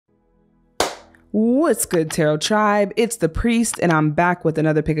What's good, Tarot Tribe? It's the Priest, and I'm back with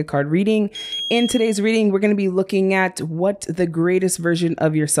another pick a card reading. In today's reading, we're going to be looking at what the greatest version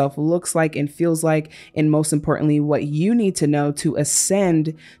of yourself looks like and feels like, and most importantly, what you need to know to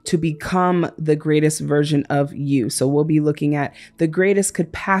ascend to become the greatest version of you. So we'll be looking at the greatest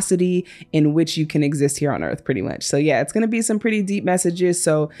capacity in which you can exist here on Earth, pretty much. So yeah, it's going to be some pretty deep messages.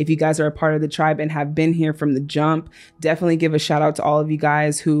 So if you guys are a part of the tribe and have been here from the jump, definitely give a shout out to all of you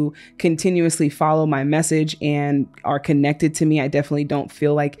guys who continuously follow my message and are connected to me. I definitely don't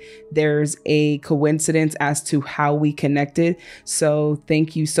feel like there's a coincidence as to how we connected. So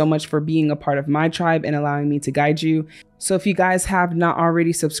thank you so much for being a part of my tribe and allowing me to guide you. So if you guys have not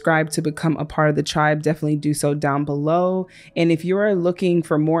already subscribed to become a part of the tribe, definitely do so down below. And if you are looking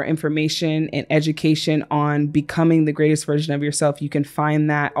for more information and education on becoming the greatest version of yourself, you can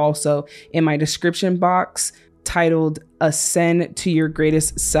find that also in my description box titled Ascend to Your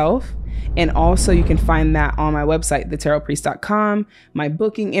Greatest Self. And also you can find that on my website, thetarotpriest.com, my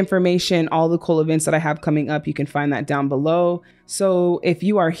booking information, all the cool events that I have coming up. You can find that down below. So if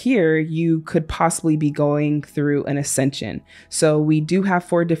you are here, you could possibly be going through an ascension. So we do have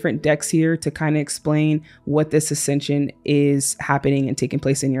 4 different decks here to kind of explain what this ascension is happening and taking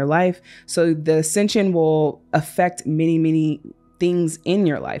place in your life. So the ascension will affect many things in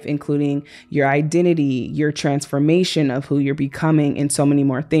your life, including your identity, your transformation of who you're becoming, and so many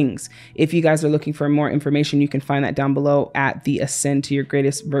more things. If you guys are looking for more information, you can find that down below at the Ascend to Your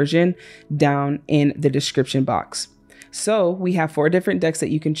Greatest Version down in the description box. So we have 4 different decks that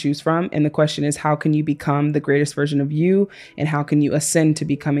you can choose from. And the question is, how can you become the greatest version of you? And how can you ascend to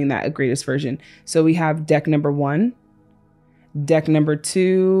becoming that greatest version? So we have deck number 1, deck number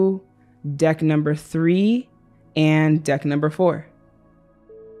 2, deck number 3, and deck number 4.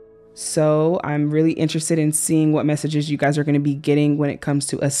 So I'm really interested in seeing what messages you guys are going to be getting when it comes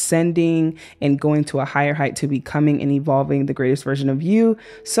to ascending and going to a higher height to becoming and evolving the greatest version of you.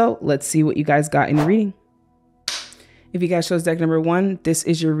 So let's see what you guys got in your reading. If you guys chose deck number 1, this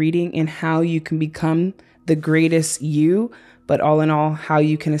is your reading and how you can become the greatest you, but all in all, how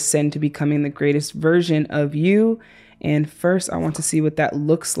you can ascend to becoming the greatest version of you. And first, I want to see what that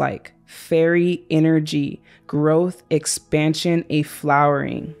looks like. Fairy energy, growth, expansion, a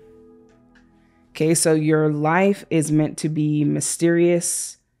flowering. Okay, so your life is meant to be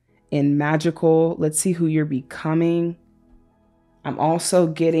mysterious and magical. Let's see who you're becoming. I'm also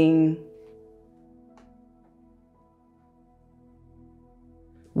getting,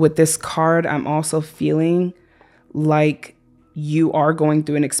 with this card, I'm also feeling like you are going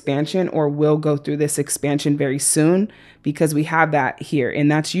through an expansion or will go through this expansion very soon, because we have that here.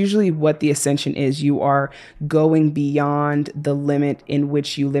 And that's usually what the ascension is. You are going beyond the limit in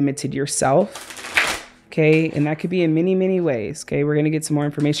which you limited yourself. Okay. And that could be in many ways. Okay. We're going to get some more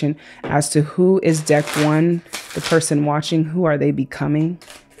information as to who is deck 1, the person watching, who are they becoming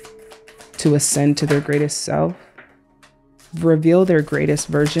to ascend to their greatest self, reveal their greatest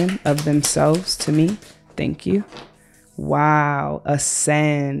version of themselves to me. Thank you. Wow,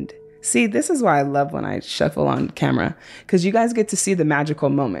 ascend. See, this is why I love when I shuffle on camera, because you guys get to see the magical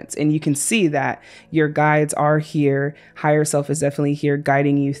moments and you can see that your guides are here. Higher self is definitely here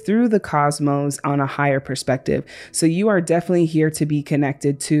guiding you through the cosmos on a higher perspective. So you are definitely here to be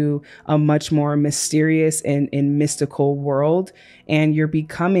connected to a much more mysterious and mystical world. And you're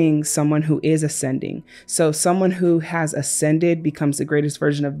becoming someone who is ascending. So someone who has ascended becomes the greatest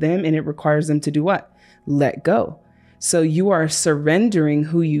version of them, and it requires them to do what? Let go. So you are surrendering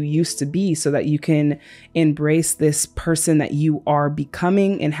who you used to be so that you can embrace this person that you are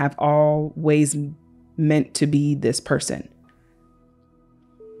becoming and have always meant to be this person.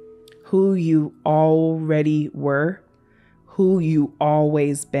 Who you already were, who you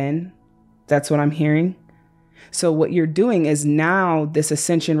always been. That's what I'm hearing. So what you're doing is now this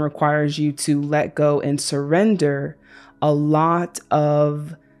ascension requires you to let go and surrender a lot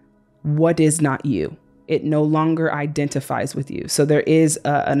of what is not you. It no longer identifies with you. So there is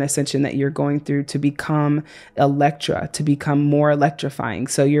an ascension that you're going through to become Electra, to become more electrifying.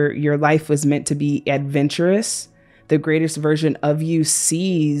 So your life was meant to be adventurous. The greatest version of you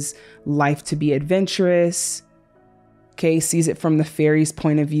sees life to be adventurous. Okay, sees it from the fairy's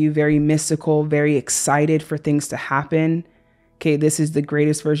point of view, very mystical, very excited for things to happen. Okay, this is the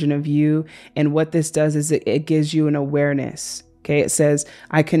greatest version of you. And what this does is it gives you an awareness. Okay, it says,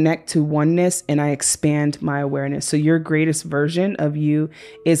 I connect to oneness and I expand my awareness. So your greatest version of you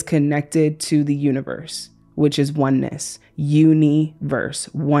is connected to the universe, which is oneness, universe,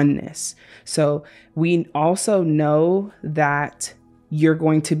 oneness. So we also know that you're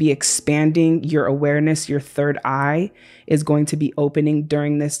going to be expanding your awareness. Your third eye is going to be opening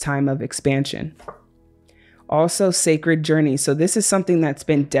during this time of expansion. Also, sacred journey. So this is something that's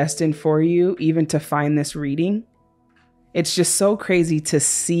been destined for you, even to find this reading. It's just so crazy to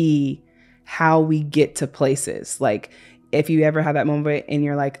see how we get to places. Like, if you ever have that moment and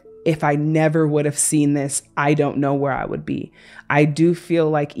you're like, if I never would have seen this, I don't know where I would be. I do feel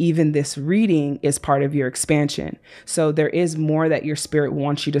like even this reading is part of your expansion. So there is more that your spirit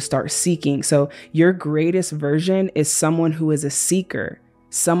wants you to start seeking. So your greatest version is someone who is a seeker,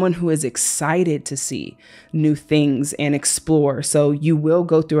 someone who is excited to see new things and explore. So you will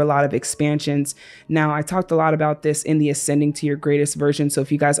go through a lot of expansions. Now, I talked a lot about this in the Ascending to Your Greatest Version. So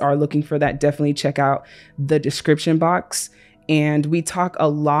if you guys are looking for that, definitely check out the description box. And we talk a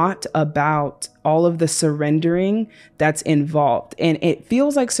lot about all of the surrendering that's involved. And it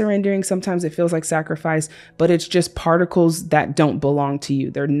feels like surrendering. Sometimes it feels like sacrifice, but it's just particles that don't belong to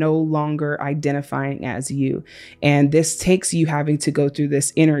you. They're no longer identifying as you. And this takes you having to go through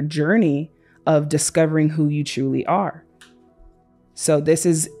this inner journey of discovering who you truly are. So this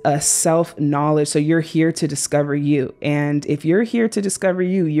is a self-knowledge. So you're here to discover you. And if you're here to discover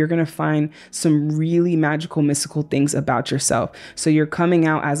you, you're going to find some really magical, mystical things about yourself. So you're coming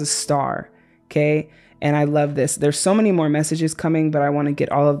out as a star. Okay. And I love this. There's so many more messages coming, but I want to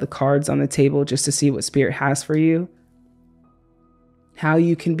get all of the cards on the table just to see what Spirit has for you. How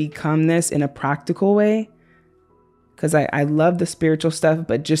you can become this in a practical way. Because I love the spiritual stuff,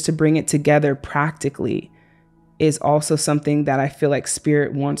 but just to bring it together practically is also something that I feel like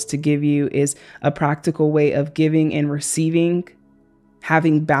Spirit wants to give you, is a practical way of giving and receiving,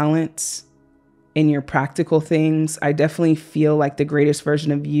 having balance in your practical things. I definitely feel like the greatest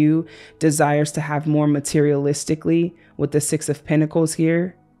version of you desires to have more materialistically with the Six of Pentacles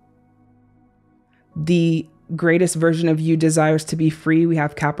here. The greatest version of you desires to be free. We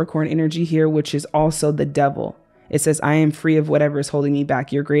have Capricorn energy here, which is also the devil. It says, I am free of whatever is holding me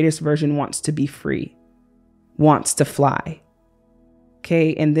back. Your greatest version wants to be free, wants to fly.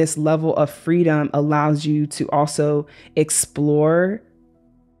 Okay. And this level of freedom allows you to also explore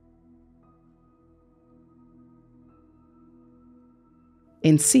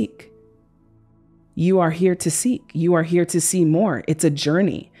and seek. You are here to seek. You are here to see more. It's a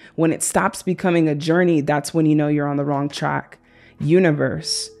journey. When it stops becoming a journey, that's when you know you're on the wrong track.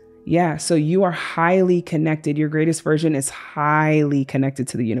 Universe. Yeah. So you are highly connected. Your greatest version is highly connected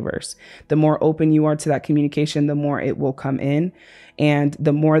to the universe. The more open you are to that communication, the more it will come in. And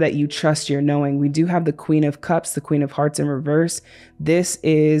the more that you trust your knowing. We do have the Queen of Cups, the Queen of Hearts in reverse. This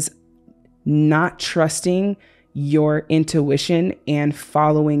is not trusting your intuition and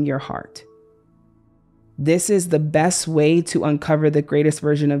following your heart. This is the best way to uncover the greatest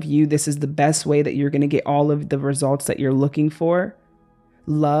version of you. This is the best way that you're going to get all of the results that you're looking for.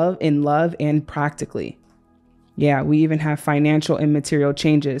 Love and practically. Yeah, we even have financial and material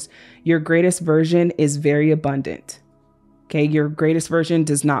changes. Your greatest version is very abundant. Okay, your greatest version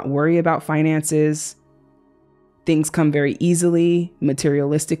does not worry about finances. Things come very easily,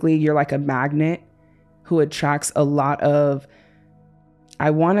 materialistically. You're like a magnet who attracts a lot of, I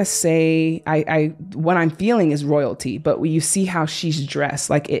want to say, what I'm feeling is royalty, but you see how she's dressed.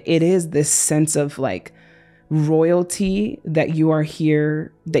 Like it is this sense of like royalty that you are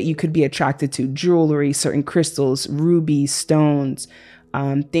here, that you could be attracted to. Jewelry, certain crystals, rubies, stones,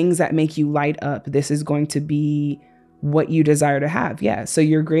 things that make you light up. This is going to be what you desire to have. Yeah. So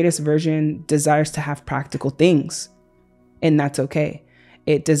your greatest version desires to have practical things, and that's okay.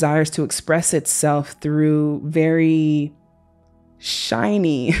 It desires to express itself through very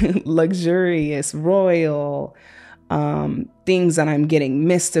shiny, luxurious, royal, things that I'm getting,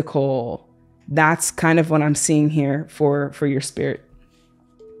 mystical. That's kind of what I'm seeing here for your spirit.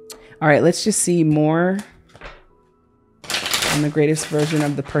 All right, let's just see more on the greatest version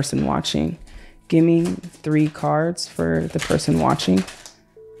of the person watching. Give me 3 cards for the person watching.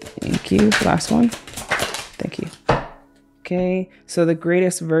 Thank you. Last one. Thank you. Okay, so the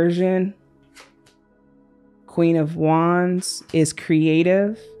greatest version, Queen of Wands, is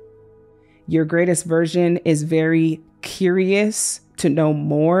creative. Your greatest version is very curious to know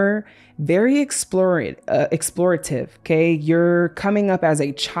more, very explorative. Okay, you're coming up as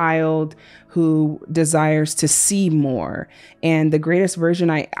a child who desires to see more. And the greatest version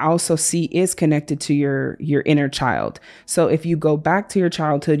I also see is connected to your inner child. So if you go back to your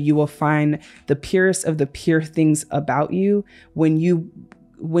childhood, you will find the purest of the pure things about you when you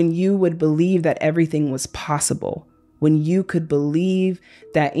would believe that everything was possible. When you could believe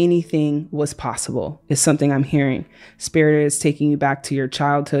that anything was possible is something I'm hearing. Spirit is taking you back to your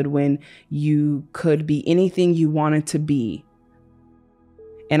childhood when you could be anything you wanted to be.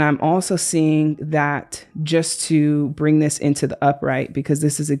 And I'm also seeing that, just to bring this into the upright, because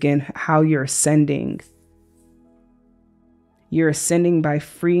this is, again, how you're ascending. You're ascending by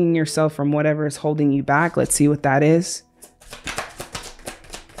freeing yourself from whatever is holding you back. Let's see what that is.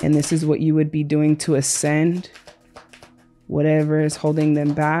 And this is what you would be doing to ascend. Whatever is holding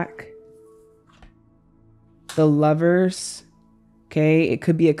them back. The Lovers. Okay, it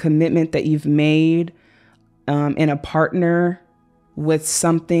could be a commitment that you've made in a partner with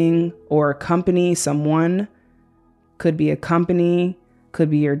something, or a company, someone. Could be a company, could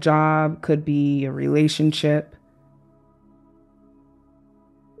be your job, could be a relationship.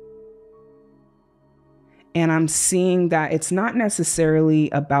 And I'm seeing that it's not necessarily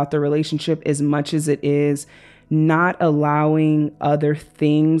about the relationship as much as it is not allowing other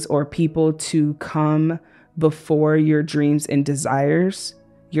things or people to come before your dreams and desires.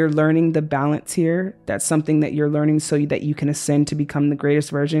 You're learning the balance here. That's something that you're learning so that you can ascend to become the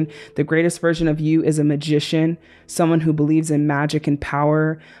greatest version. The greatest version of you is a magician, someone who believes in magic and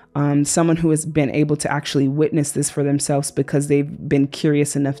power, someone who has been able to actually witness this for themselves because they've been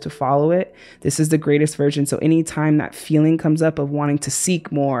curious enough to follow it. This is the greatest version. So anytime that feeling comes up of wanting to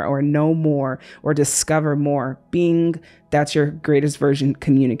seek more or know more or discover more, that's your greatest version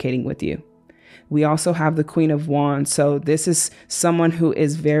communicating with you. We also have the Queen of Wands. So this is someone who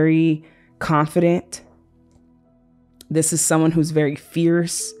is very confident. This is someone who's very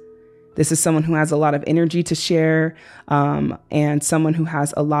fierce. This is someone who has a lot of energy to share, and someone who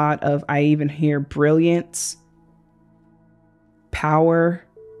has a lot of, I even hear, brilliance, power.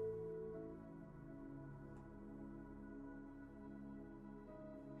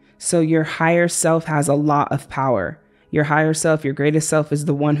 So your higher self has a lot of power. Your higher self, your greatest self, is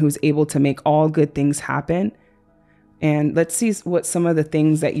the one who's able to make all good things happen. And let's see what some of the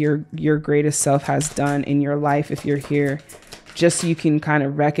things that your greatest self has done in your life, if you're here, just so you can kind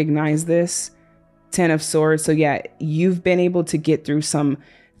of recognize this. 10 of Swords. So yeah, you've been able to get through some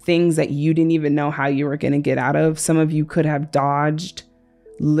things that you didn't even know how you were going to get out of. Some of you could have dodged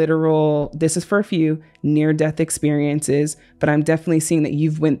literal, this is for a few, near-death experiences, but I'm definitely seeing that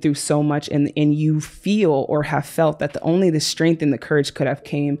you've went through so much, and you feel or have felt that only the strength and the courage could have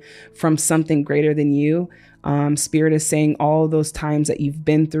came from something greater than you. Spirit is saying all those times that you've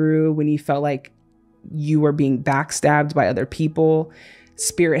been through when you felt like you were being backstabbed by other people,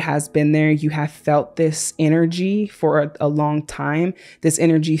 Spirit has been there. You have felt this energy for a long time. This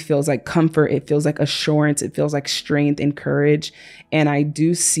energy feels like comfort. It feels like assurance. It feels like strength and courage. And I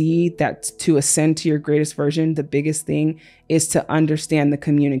do see that to ascend to your greatest version, the biggest thing is to understand the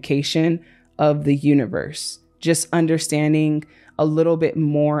communication of the universe. Just understanding a little bit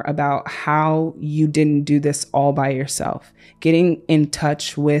more about how you didn't do this all by yourself. Getting in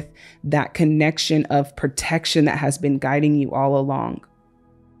touch with that connection of protection that has been guiding you all along.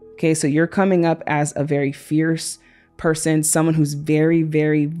 Okay, so you're coming up as a very fierce person, someone who's very,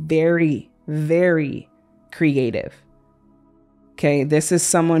 very, very, very creative. Okay, this is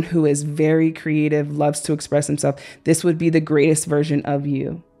someone who is very creative, loves to express himself. This would be the greatest version of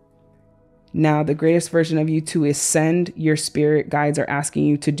you. Now, the greatest version of you, to ascend, your spirit guides are asking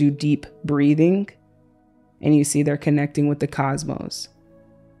you to do deep breathing. And you see they're connecting with the cosmos.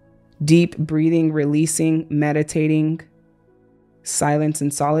 Deep breathing, releasing, meditating. Silence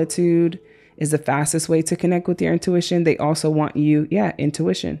and solitude is the fastest way to connect with your intuition. They also want you,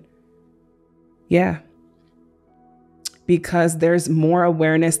 intuition. Yeah. Because there's more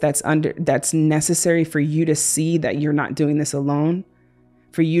awareness that's necessary for you to see that you're not doing this alone.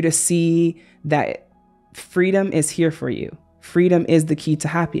 For you to see that freedom is here for you. Freedom is the key to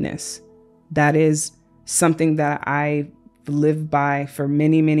happiness. That is something that I lived by for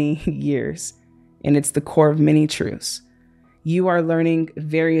many, many years. And it's the core of many truths. You are learning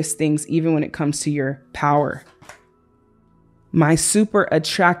various things, even when it comes to your power. My super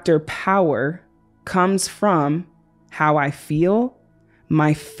attractor power comes from how I feel,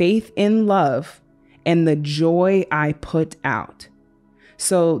 my faith in love, and the joy I put out.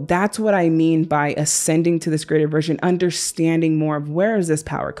 So that's what I mean by ascending to this greater version, understanding more of where is this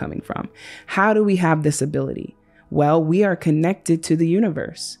power coming from? How do we have this ability? Well, we are connected to the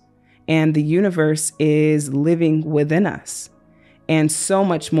universe, and the universe is living within us. And so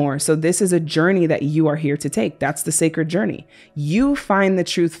much more. So this is a journey that you are here to take. That's the sacred journey. You find the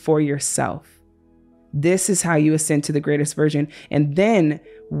truth for yourself. This is how you ascend to the greatest version. And then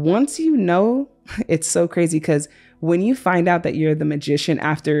once you know, it's so crazy because when you find out that you're the magician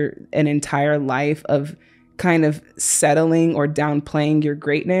after an entire life of kind of settling or downplaying your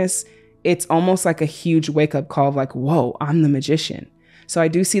greatness, it's almost like a huge wake up call of like, whoa, I'm the magician. So I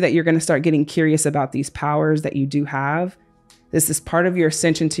do see that you're going to start getting curious about these powers that you do have. This is part of your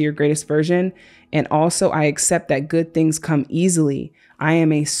ascension to your greatest version. And also, I accept that good things come easily. I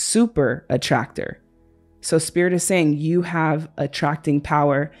am a super attractor. So Spirit is saying you have attracting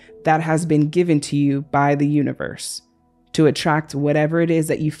power that has been given to you by the universe to attract whatever it is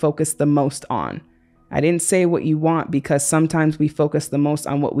that you focus the most on. I didn't say what you want, because sometimes we focus the most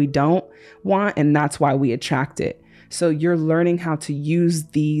on what we don't want, and that's why we attract it. So you're learning how to use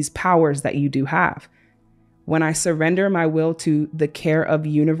these powers that you do have. When I surrender my will to the care of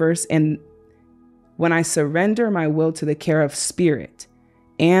universe, and when I surrender my will to the care of Spirit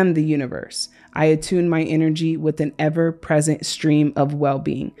and the universe, I attune my energy with an ever-present stream of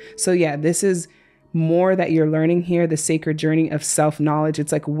well-being. So yeah, this is more that you're learning here, the sacred journey of self-knowledge.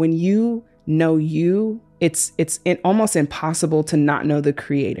 It's like when you know you, it's almost impossible to not know the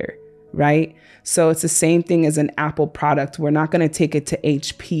creator, right? So it's the same thing as an Apple product. We're not going to take it to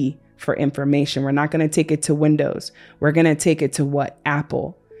HP for information. We're not going to take it to Windows. We're going to take it to what?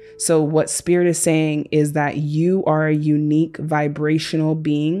 Apple. So what Spirit is saying is that you are a unique vibrational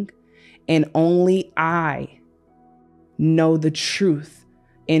being, and only I know the truth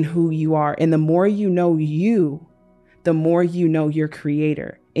in who you are. And the more you know you, the more you know your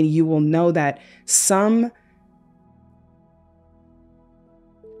creator. And you will know that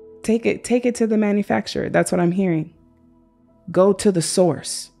take it to the manufacturer. That's what I'm hearing. Go to the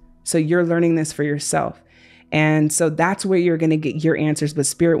source. So you're learning this for yourself. And so that's where you're going to get your answers, but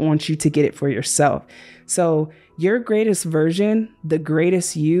Spirit wants you to get it for yourself. So your greatest version, the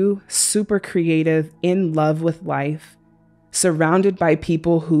greatest you, super creative, in love with life, surrounded by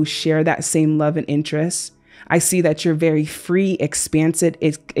people who share that same love and interest. I see that you're very free, expansive,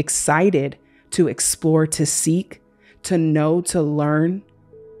 excited to explore, to seek, to know, to learn.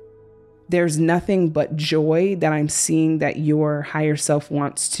 There's nothing but joy that I'm seeing that your higher self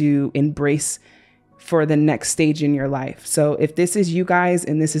wants to embrace for the next stage in your life. So if this is you guys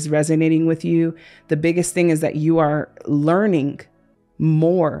and this is resonating with you, the biggest thing is that you are learning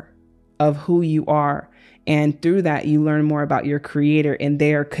more of who you are. And through that, you learn more about your creator, and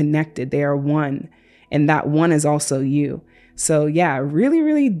they are connected. They are one. And that one is also you. So yeah, really,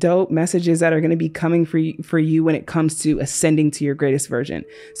 really dope messages that are going to be coming for you when it comes to ascending to your greatest version.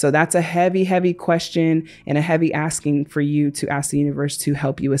 So that's a heavy, heavy question and a heavy asking for you to ask the universe to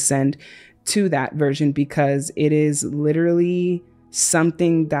help you ascend to that version, because it is literally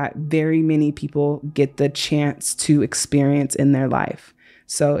something that very many people get the chance to experience in their life.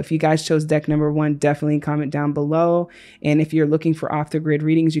 So if you guys chose deck number 1, definitely comment down below. And if you're looking for off the grid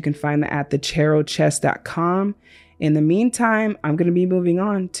readings, you can find that at thecharochess.com. In the meantime, I'm going to be moving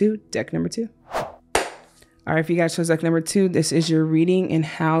on to deck number 2. All right, if you guys chose deck number 2, this is your reading in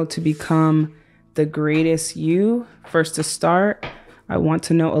how to become the greatest you. First to start, I want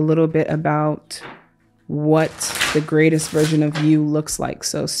to know a little bit about what the greatest version of you looks like.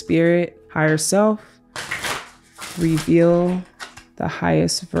 So Spirit, higher self, reveal the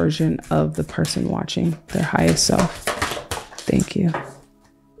highest version of the person watching, their highest self. Thank you.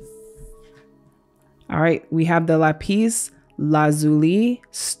 All right, we have the lapis lazuli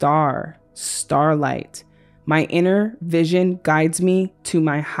star, starlight. My inner vision guides me to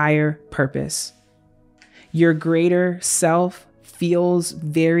my higher purpose. Your greater self feels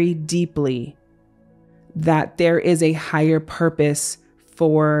very deeply that there is a higher purpose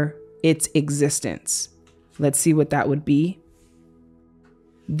for its existence. Let's see what that would be.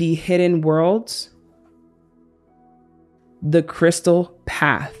 The hidden worlds, the crystal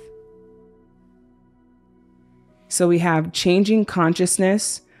path. So we have changing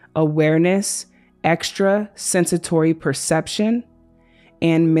consciousness, awareness, extra sensatory perception,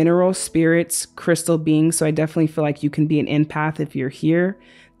 and mineral spirits, crystal beings. So I definitely feel like you can be an empath if you're here.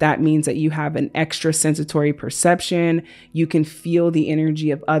 That means that you have an extra sensatory perception. You can feel the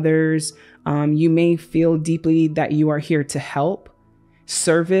energy of others. You may feel deeply that you are here to help,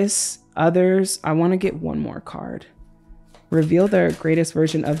 service others. I want to get one more card. Reveal the greatest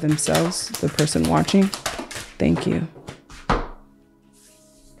version of themselves, the person watching. Thank you.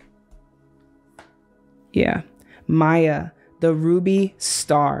 Yeah. Maya, the ruby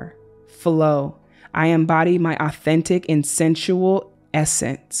star, flow. I embody my authentic and sensual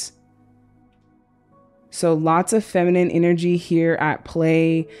essence. So lots of feminine energy here at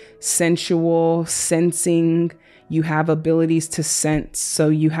play, sensual, sensing. You have abilities to sense. So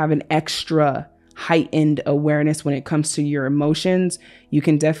you have an extra heightened awareness when it comes to your emotions. You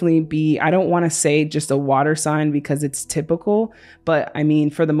can definitely be, I don't want to say just a water sign because it's typical, but I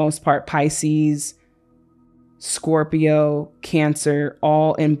mean, for the most part, Pisces, Scorpio, Cancer,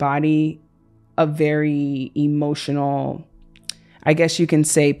 all embody a very emotional, I guess you can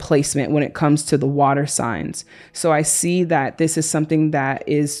say, placement when it comes to the water signs. So I see that this is something that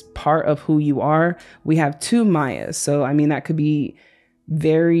is part of who you are. We have 2 Mayas. So, I mean, that could be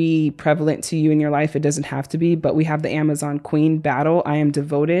very prevalent to you in your life. It doesn't have to be, but we have the Amazon Queen battle. I am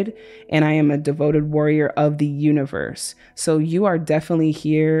devoted, and I am a devoted warrior of the universe. So you are definitely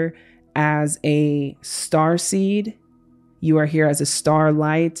here as a star seed. You are here as a star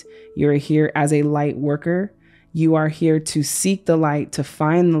light. You're here as a light worker. You are here to seek the light, to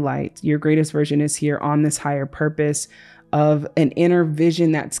find the light. Your greatest version is here on this higher purpose of an inner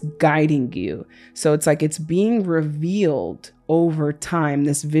vision that's guiding you. So it's like it's being revealed over time,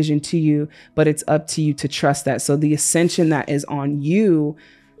 this vision to you, but it's up to you to trust that. So the ascension that is on you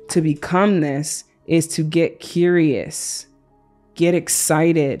to become this is to get curious, get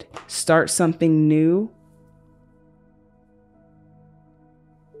excited, start something new.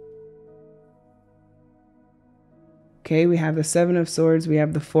 Okay, we have the 7 of Swords. We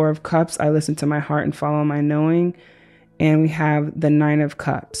have the 4 of Cups. I listen to my heart and follow my knowing. And we have the 9 of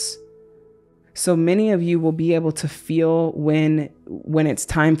Cups. So many of you will be able to feel when it's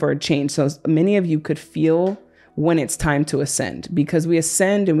time for a change. So many of you could feel when it's time to ascend, because we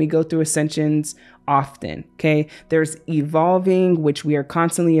ascend and we go through ascensions often. Okay. There's evolving, which we are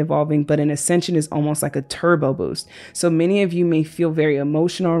constantly evolving, but an ascension is almost like a turbo boost. So many of you may feel very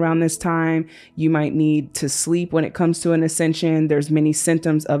emotional around this time. You might need to sleep when it comes to an ascension. There's many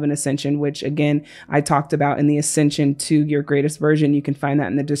symptoms of an ascension, which again, I talked about in the Ascension to Your Greatest Version. You can find that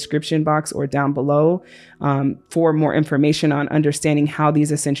in the description box or down below for more information on understanding how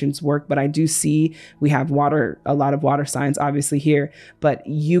these ascensions work. But I do see we have a lot of water signs obviously here, but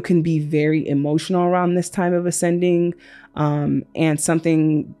you can be very emotional around this time of ascending, and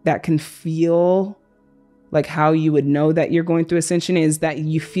something that can feel like how you would know that you're going through ascension is that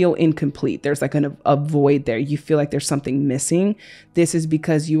you feel incomplete. There's like a void there. You feel like there's something missing. This is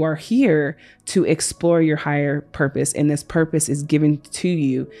because you are here to explore your higher purpose, and this purpose is given to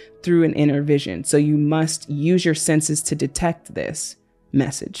you through an inner vision. So you must use your senses to detect this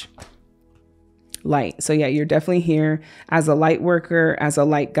message. Light. So yeah, you're definitely here as a light worker, as a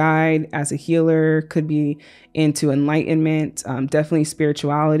light guide, as a healer, could be into enlightenment, definitely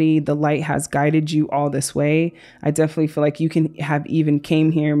spirituality. The light has guided you all this way. I definitely feel like you can have even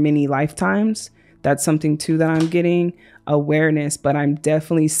came here many lifetimes. That's something too that I'm getting. Awareness, but I'm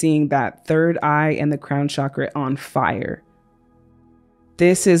definitely seeing that third eye and the crown chakra on fire.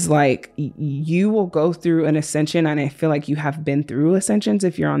 This is like you will go through an ascension, and I feel like you have been through ascensions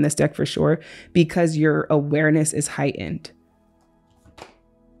if you're on this deck for sure, because your awareness is heightened.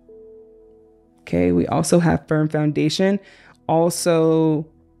 Okay, we also have firm foundation. Also,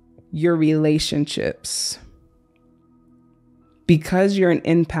 your relationships. Because you're an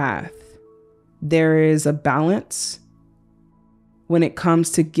empath, there is a balance when it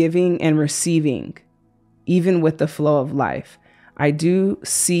comes to giving and receiving, even with the flow of life. I do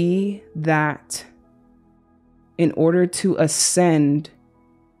see that in order to ascend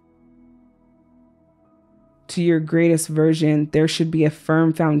to your greatest version, there should be a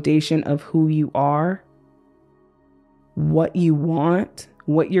firm foundation of who you are, what you want,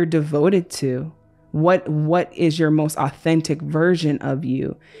 what you're devoted to, what is your most authentic version of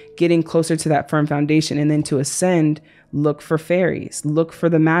you, getting closer to that firm foundation. And then to ascend, look for fairies, look for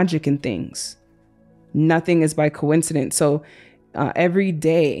the magic in things. Nothing is by coincidence. So every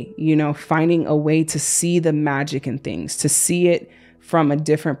day, finding a way to see the magic in things, to see it from a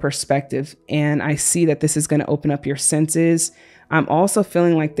different perspective. And I see that this is going to open up your senses. I'm also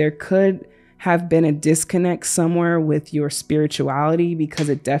feeling like there could have been a disconnect somewhere with your spirituality, because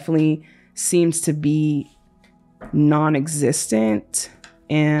it definitely seems to be non-existent.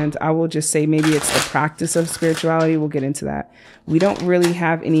 And I will just say maybe it's the practice of spirituality. We'll get into that. We don't really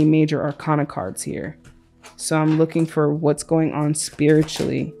have any major arcana cards here. So I'm looking for what's going on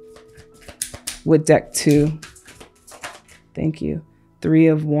spiritually with deck 2. Thank you. 3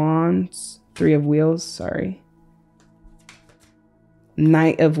 of Wands, 3 of Wheels, sorry.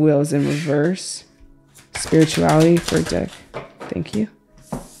 Knight of Wheels in reverse. Spirituality for deck. Thank you.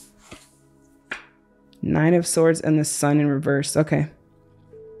 9 of Swords and the Sun in reverse. Okay.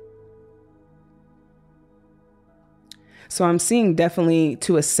 So I'm seeing definitely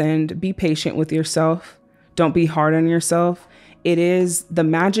to ascend, be patient with yourself. Don't be hard on yourself. The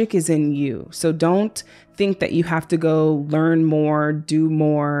magic is in you. So don't think that you have to go learn more, do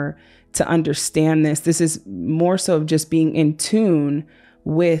more to understand this. This is more so of just being in tune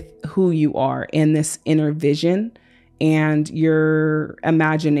with who you are in this inner vision and your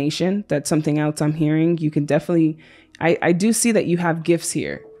imagination. That's something else I'm hearing. You can definitely, I do see that you have gifts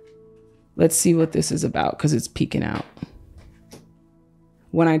here. Let's see what this is about, because it's peeking out.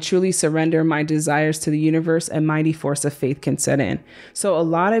 When I truly surrender my desires to the universe, a mighty force of faith can set in. So a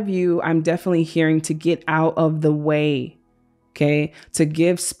lot of you, I'm definitely hearing to get out of the way, okay? To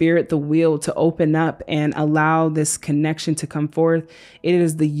give spirit the will to open up and allow this connection to come forth. It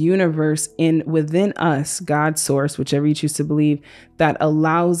is the universe within us, God's source, whichever you choose to believe, that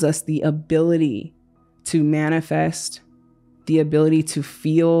allows us the ability to manifest, the ability to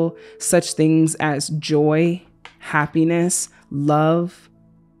feel such things as joy, happiness, love,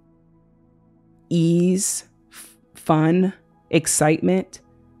 ease, fun, excitement,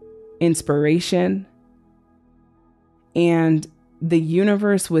 inspiration. And the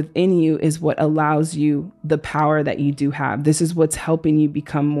universe within you is what allows you the power that you do have. This is what's helping you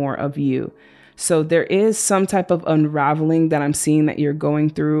become more of you. So there is some type of unraveling that I'm seeing that you're going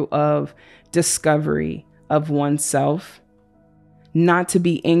through of discovery of oneself. Not to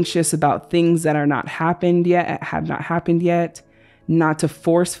be anxious about things that have not happened yet, not to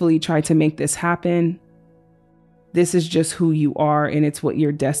forcefully try to make this happen. This is just who you are, and it's what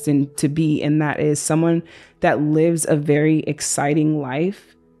you're destined to be. And that is someone that lives a very exciting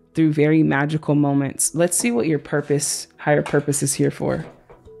life through very magical moments. Let's see what your purpose, higher purpose, is here for.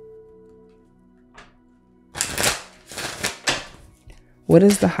 What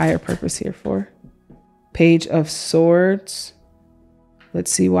is the higher purpose here for? Page of Swords.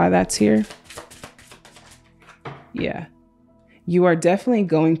 Let's see why that's here. Yeah. You are definitely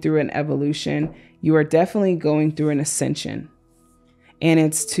going through an evolution. You are definitely going through an ascension. And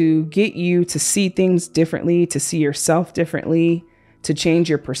it's to get you to see things differently, to see yourself differently, to change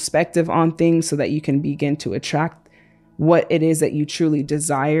your perspective on things so that you can begin to attract what it is that you truly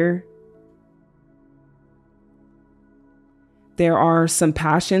desire. There are some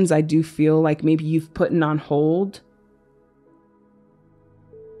passions I do feel like maybe you've put on hold.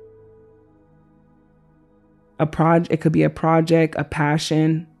 It could be a project, a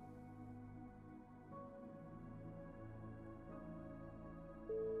passion.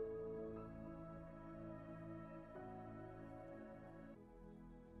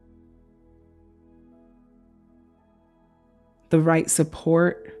 The right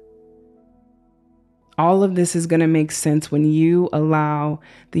support. All of this is going to make sense when you allow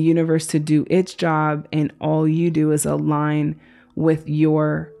the universe to do its job and all you do is align with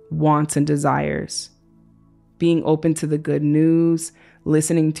your wants and desires. Being open to the good news,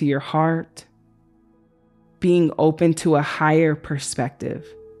 listening to your heart, being open to a higher perspective.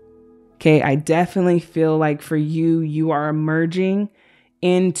 Okay, I definitely feel like for you, you are emerging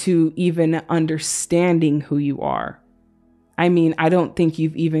into even understanding who you are. I mean, I don't think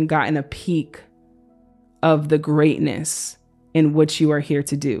you've even gotten a peek of the greatness in what you are here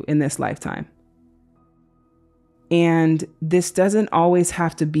to do in this lifetime. And this doesn't always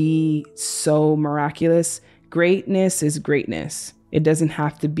have to be so miraculous. Greatness is greatness. It doesn't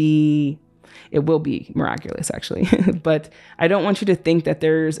have to be, it will be miraculous actually. But I don't want you to think that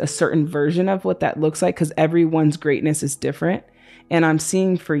there's a certain version of what that looks like because everyone's greatness is different. And I'm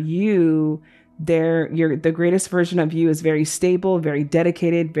seeing for you, the greatest version of you is very stable, very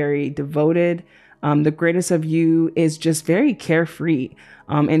dedicated, very devoted. The greatest of you is just very carefree,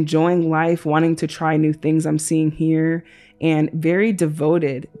 enjoying life, wanting to try new things I'm seeing here, and very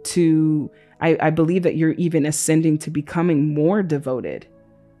devoted to, I believe that you're even ascending to becoming more devoted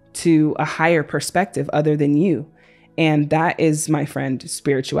to a higher perspective other than you. And that is, my friend,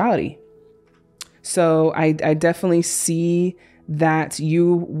 spirituality. So I definitely see that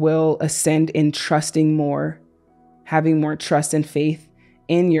you will ascend in trusting more, having more trust and faith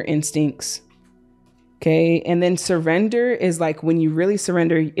in your instincts. Okay. And then surrender is like when you really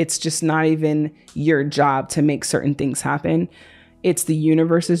surrender, it's just not even your job to make certain things happen. It's the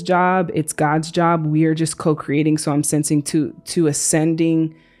universe's job. It's God's job. We are just co-creating. So I'm sensing to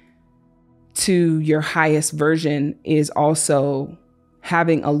ascending to your highest version is also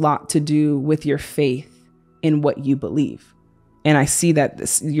having a lot to do with your faith in what you believe. And I see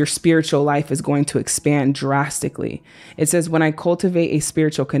that your spiritual life is going to expand drastically. It says, when I cultivate a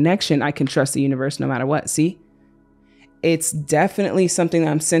spiritual connection, I can trust the universe no matter what. See, it's definitely something that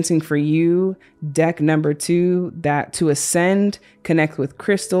I'm sensing for you. Deck number 2, that to ascend, connect with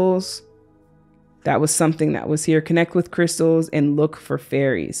crystals. That was something that was here. Connect with crystals and look for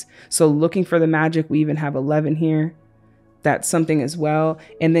fairies. So looking for the magic, we even have 11 here. That's something as well.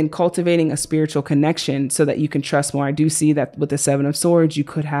 And then cultivating a spiritual connection so that you can trust more. I do see that with the 7 of Swords, you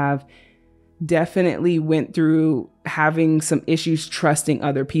could have definitely went through having some issues trusting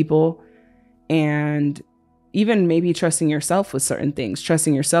other people. And even maybe trusting yourself with certain things,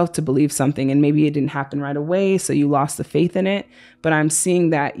 trusting yourself to believe something, and maybe it didn't happen right away, so you lost the faith in it. But I'm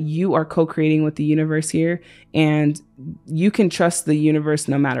seeing that you are co-creating with the universe here, and you can trust the universe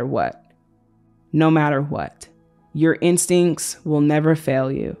no matter what. No matter what. Your instincts will never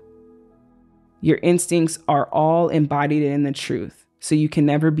fail you. Your instincts are all embodied in the truth, so you can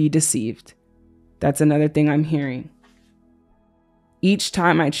never be deceived. That's another thing I'm hearing. Each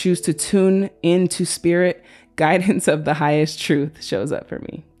time I choose to tune into spirit, guidance of the highest truth shows up for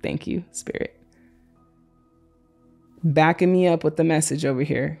me. Thank you, spirit. Backing me up with the message over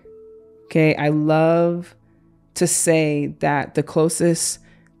here. Okay, I love to say that the closest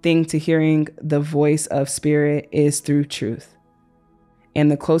thing to hearing the voice of spirit is through truth. And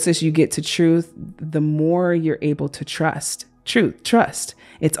the closest you get to truth, the more you're able to trust. Truth, trust.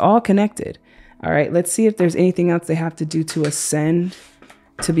 It's all connected. All right, let's see if there's anything else they have to do to ascend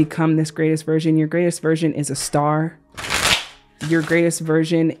to become this greatest version. Your greatest version is a star. Your greatest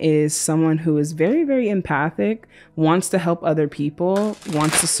version is someone who is very, very empathic, wants to help other people,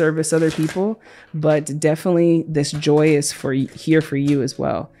 wants to service other people, but definitely this joy is here for you as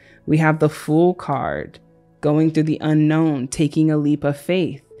well. We have the Fool card, going through the unknown, taking a leap of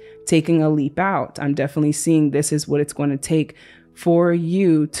faith, taking a leap out. I'm definitely seeing this is what it's going to take for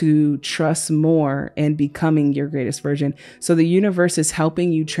you to trust more and becoming your greatest version. So the universe is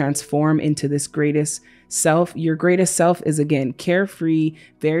helping you transform into this greatest self. Your greatest self is, again, carefree,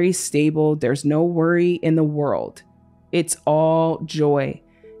 very stable. There's no worry in the world. It's all joy.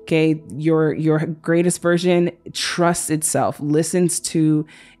 Okay. Your greatest version trusts itself, listens to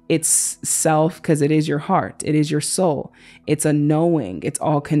its self, because it is your heart. It is your soul. It's a knowing. It's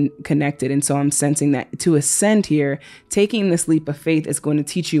all connected. And so I'm sensing that to ascend here, taking this leap of faith is going to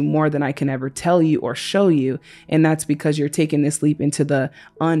teach you more than I can ever tell you or show you. And that's because you're taking this leap into the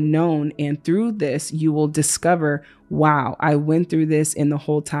unknown. And through this, you will discover, wow, I went through this, and the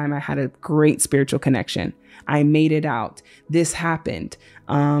whole time I had a great spiritual connection. I made it out. This happened.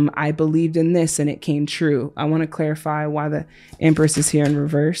 I believed in this and it came true. I want to clarify why the Empress is here in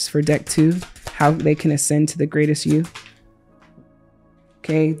reverse for deck 2, how they can ascend to the greatest you.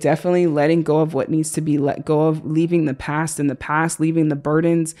 Okay, definitely letting go of what needs to be let go of, leaving the past in the past, leaving the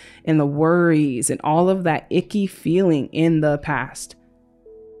burdens and the worries and all of that icky feeling in the past.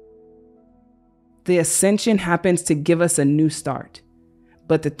 The ascension happens to give us a new start.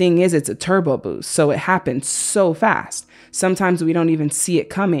 But the thing is, it's a turbo boost. So it happens so fast. Sometimes we don't even see it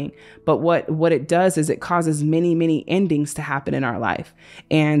coming. But what it does is it causes many, many endings to happen in our life.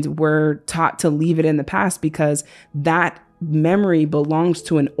 And we're taught to leave it in the past because that memory belongs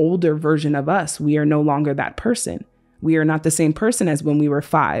to an older version of us. We are no longer that person. We are not the same person as when we were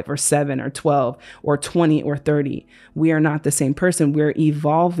 5 or 7 or 12 or 20 or 30. We are not the same person. We're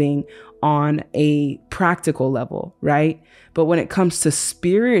evolving on a practical level, right? But when it comes to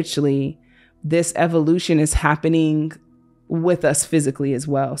spiritually, this evolution is happening with us physically as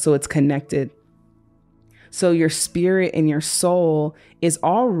well. So it's connected. So your spirit and your soul is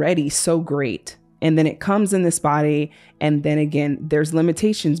already so great. And then it comes in this body. And then again, there's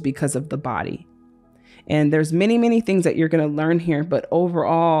limitations because of the body. And there's many, many things that you're going to learn here. But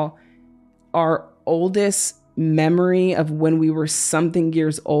overall, our oldest memory of when we were something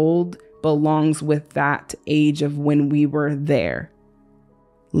years old belongs with that age of when we were there,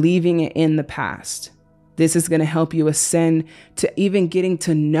 leaving it in the past. This is going to help you ascend to even getting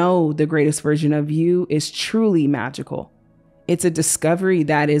to know the greatest version of you is truly magical. It's a discovery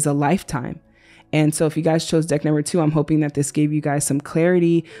that is a lifetime. And so if you guys chose deck number 2, I'm hoping that this gave you guys some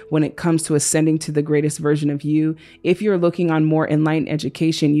clarity when it comes to ascending to the greatest version of you. If you're looking on more enlightened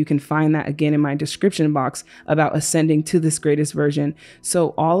education, you can find that again in my description box about ascending to this greatest version.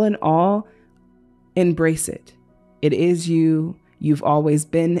 So all in all, embrace it. It is you. You've always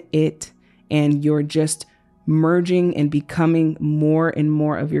been it. And you're just merging and becoming more and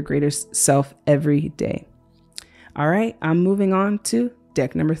more of your greatest self every day. All right, I'm moving on to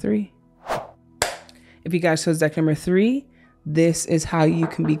deck number 3. If you guys chose deck number 3, this is how you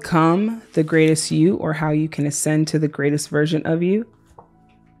can become the greatest you, or how you can ascend to the greatest version of you.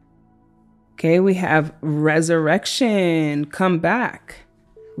 Okay, we have resurrection, come back,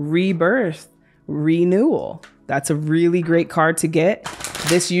 rebirth, renewal. That's a really great card to get.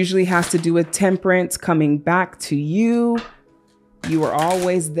 This usually has to do with temperance, coming back to you. You were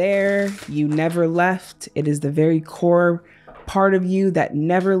always there. You never left. It is the very core part of you that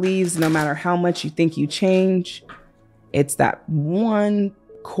never leaves, no matter how much you think you change. It's that one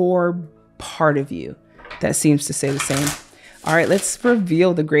core part of you that seems to stay the same. All right, let's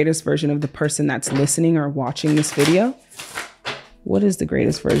reveal the greatest version of the person that's listening or watching this video. What is the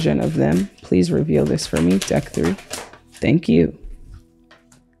greatest version of them? Please reveal this for me, deck 3. Thank you.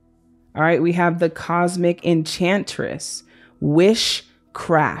 All right, we have the Cosmic Enchantress.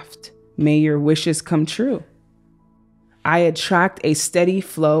 Wishcraft. May your wishes come true. I attract a steady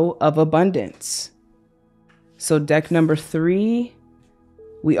flow of abundance. So deck number 3,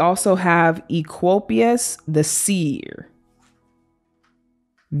 we also have Equopius the Seer.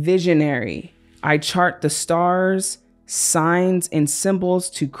 Visionary. I chart the stars, signs, and symbols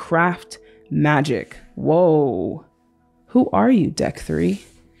to craft magic. Whoa. Who are you, deck 3?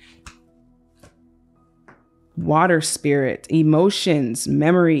 Water spirit, emotions,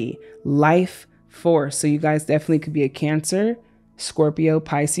 memory, life force. So you guys definitely could be a Cancer, Scorpio,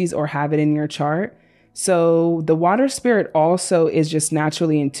 Pisces, or have it in your chart. So the water spirit also is just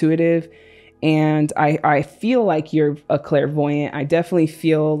naturally intuitive. And I feel like you're a clairvoyant. I definitely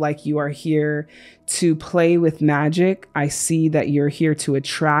feel like you are here to play with magic. I see that you're here to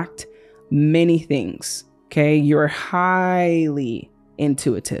attract many things. Okay. You're highly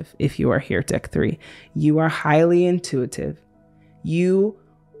intuitive. If you are here, deck 3, you are highly intuitive. You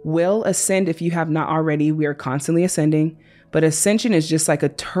will ascend if you have not already. We are constantly ascending, but ascension is just like a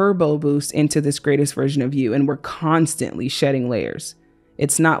turbo boost into this greatest version of you. And we're constantly shedding layers.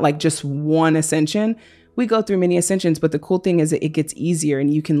 It's not like just one ascension. We go through many ascensions, but the cool thing is that it gets easier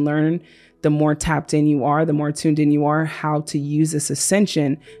and you can learn the more tapped in you are, the more tuned in you are, how to use this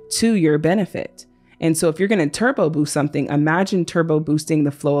ascension to your benefit. And so if you're going to turbo boost something, imagine turbo boosting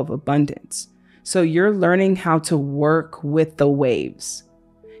the flow of abundance. So you're learning how to work with the waves.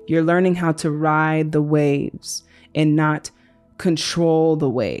 You're learning how to ride the waves and not control the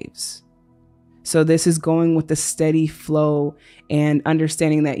waves. So this is going with the steady flow and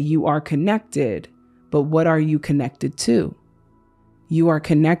understanding that you are connected, but what are you connected to? You are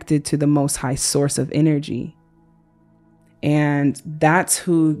connected to the most high source of energy. And that's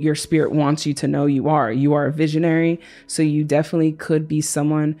who your spirit wants you to know you are. You are a visionary. So you definitely could be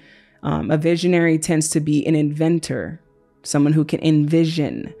someone, a visionary tends to be an inventor, someone who can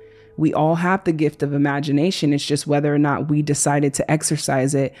envision. We all have the gift of imagination. It's just whether or not we decided to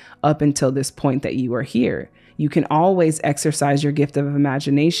exercise it up until this point that you are here. You can always exercise your gift of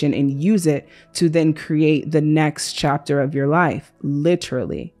imagination and use it to then create the next chapter of your life.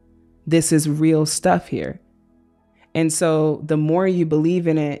 Literally, this is real stuff here. And so the more you believe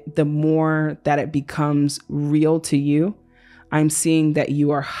in it, the more that it becomes real to you. I'm seeing that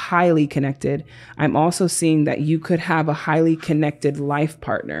you are highly connected. I'm also seeing that you could have a highly connected life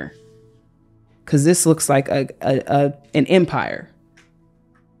partner, because this looks like an empire.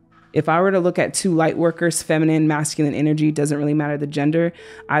 If I were to look at 2 light workers, feminine, masculine energy, doesn't really matter the gender,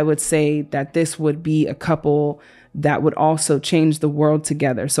 I would say that this would be a couple that would also change the world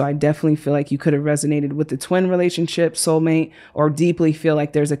together. So I definitely feel like you could have resonated with the twin relationship, soulmate, or deeply feel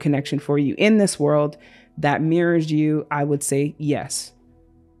like there's a connection for you in this world that mirrors you. I would say yes.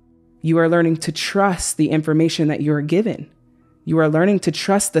 You are learning to trust the information that you are given. You are learning to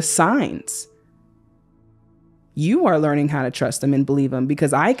trust the signs. You are learning how to trust them and believe them,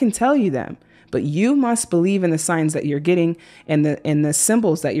 because I can tell you them, but you must believe in the signs that you're getting and the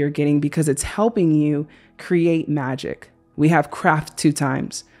symbols that you're getting, because it's helping you create magic. We have craft 2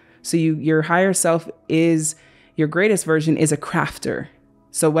 times. So your higher self is, your greatest version is a crafter.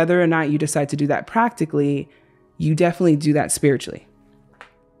 So whether or not you decide to do that practically, you definitely do that spiritually.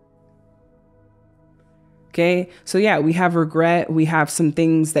 Okay. So yeah, we have regret. We have some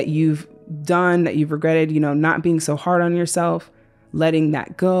things that you've done that you've regretted, not being so hard on yourself, letting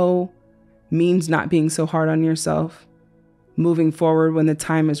that go means not being so hard on yourself, moving forward when the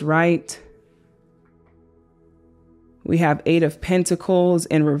time is right. We have 8 of Pentacles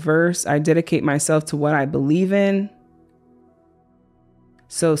in reverse. I dedicate myself to what I believe in.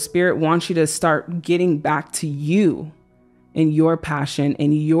 So Spirit wants you to start getting back to you and your passion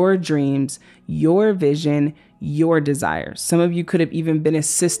and your dreams, your vision, your desires. Some of you could have even been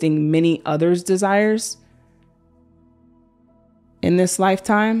assisting many others' desires in this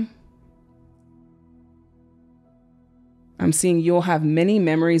lifetime. I'm seeing you'll have many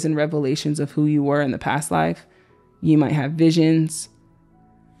memories and revelations of who you were in the past life. You might have visions.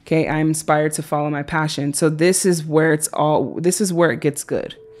 Okay, I'm inspired to follow my passion. So this is where it gets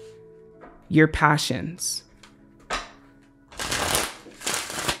good. Your passions.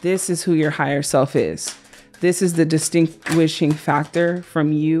 This is who your higher self is. This is the distinguishing factor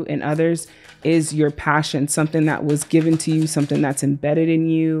from you and others, is your passion, something that was given to you, something that's embedded in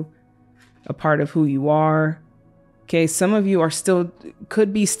you, a part of who you are. Okay, some of you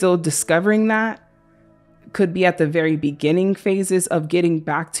could be still discovering that, could be at the very beginning phases of getting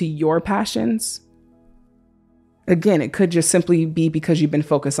back to your passions. Again, it could just simply be because you've been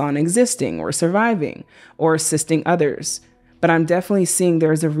focused on existing or surviving or assisting others. But I'm definitely seeing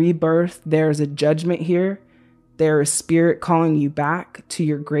there's a rebirth. There's a judgment here. There is spirit calling you back to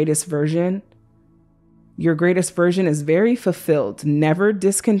your greatest version. Your greatest version is very fulfilled, never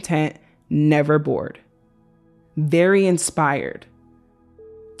discontent, never bored, very inspired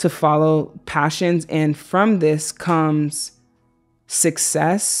to follow passions. And from this comes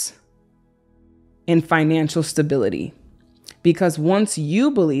success and financial stability. Because once you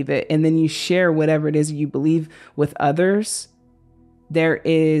believe it and then you share whatever it is you believe with others, there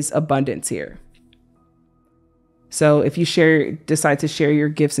is abundance here. So if you decide to share your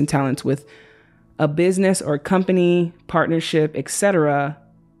gifts and talents with a business or company, partnership, etc.,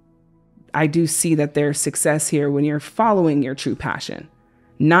 I do see that there's success here when you're following your true passion,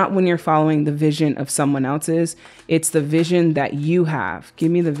 not when you're following the vision of someone else's. It's the vision that you have. Give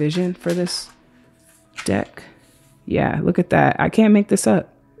me the vision for this deck. Yeah, look at that. I can't make this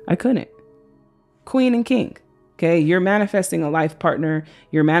up. I couldn't. Queen and King. Okay, you're manifesting a life partner,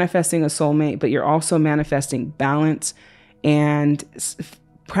 you're manifesting a soulmate, but you're also manifesting balance. And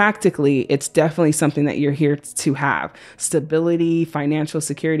practically, it's definitely something that you're here to have. Stability, financial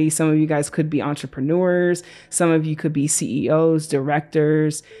security. Some of you guys could be entrepreneurs. Some of you could be CEOs,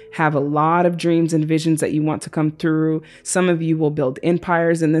 directors, have a lot of dreams and visions that you want to come through. Some of you will build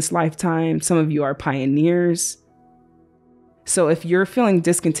empires in this lifetime. Some of you are pioneers. So if you're feeling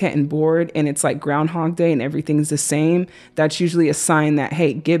discontent and bored and it's like Groundhog Day and everything's the same, that's usually a sign that,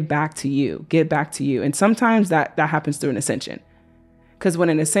 hey, get back to you, get back to you. And sometimes that happens through an ascension. Because when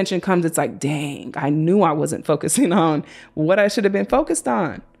an ascension comes, it's like, dang, I knew I wasn't focusing on what I should have been focused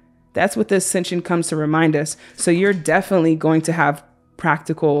on. That's what the ascension comes to remind us. So you're definitely going to have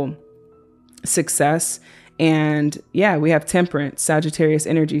practical success. And yeah, we have temperance, Sagittarius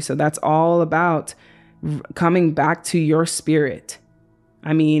energy. So that's all about coming back to your spirit.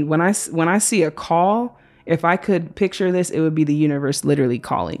 I mean, when I see a call, if I could picture this, it would be the universe literally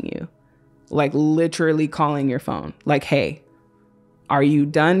calling you, like literally calling your phone. Like, hey, are you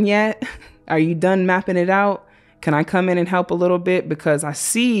done yet? Are you done mapping it out? Can I come in and help a little bit? Because I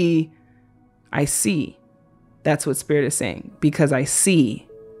see. That's what spirit is saying, because I see.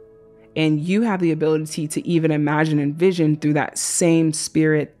 And you have the ability to even imagine and vision through that same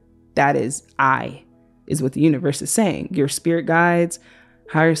spirit that is I. Is what the universe is saying. Your spirit guides,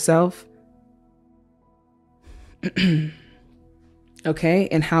 higher self. Okay,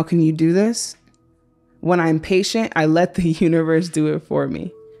 and how can you do this? When I'm patient, I let the universe do it for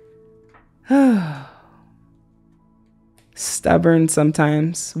me. Stubborn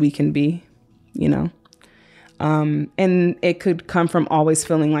sometimes we can be, you know. And it could come from always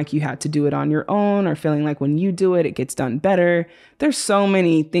feeling like you had to do it on your own, or feeling like when you do it, it gets done better. There's so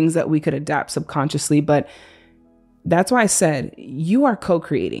many things that we could adapt subconsciously, but that's why I said you are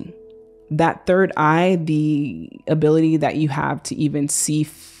co-creating. That third eye, the ability that you have to even see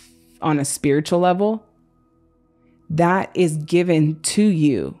on a spiritual level, that is given to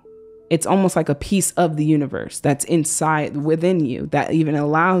you. It's almost like a piece of the universe that's inside within you that even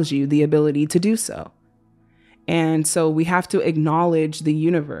allows you the ability to do so. And so we have to acknowledge the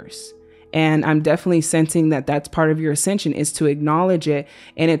universe. And I'm definitely sensing that that's part of your ascension, is to acknowledge it.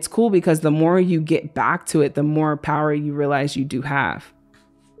 And it's cool because the more you get back to it, the more power you realize you do have.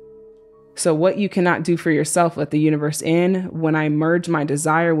 So what you cannot do for yourself, let the universe in. When I merge my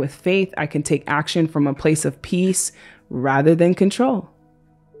desire with faith, I can take action from a place of peace rather than control.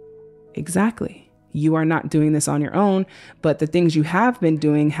 Exactly. You are not doing this on your own, but the things you have been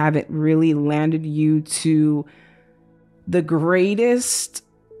doing haven't really landed you to the greatest,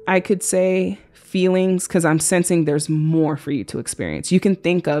 I could say, feelings, because I'm sensing there's more for you to experience. You can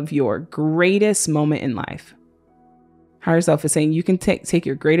think of your greatest moment in life. Higher self is saying you can take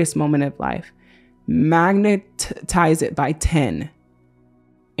your greatest moment of life, magnetize it by 10,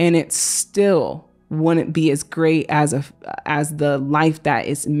 and it still wouldn't be as great as the life that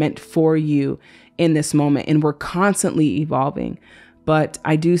is meant for you in this moment. And we're constantly evolving. But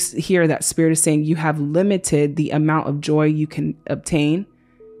I do hear that spirit is saying you have limited the amount of joy you can obtain,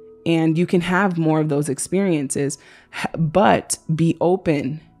 and you can have more of those experiences, but be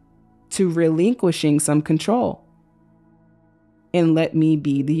open to relinquishing some control and let me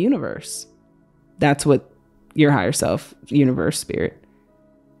be the universe. That's what your higher self, universe, spirit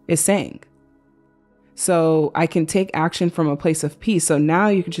is saying. So I can take action from a place of peace. So now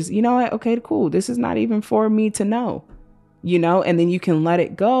you can just, you know what? Okay, cool. This is not even for me to know, you know, and then you can let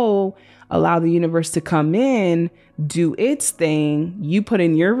it go, allow the universe to come in, do its thing. You put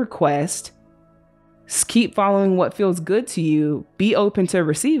in your request, keep following what feels good to you, be open to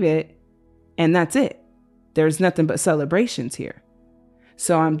receive it. And that's it. there's nothing but celebrations here.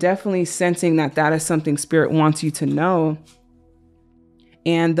 So I'm definitely sensing that that is something Spirit wants you to know.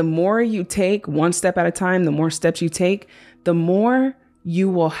 And the more you take one step at a time, the more steps you take, the more you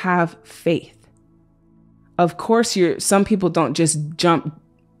will have faith. Of course, some people don't just jump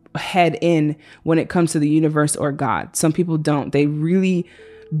head in when it comes to the universe or God. Some people don't. They really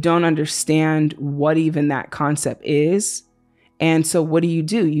don't understand what even that concept is. And so what do?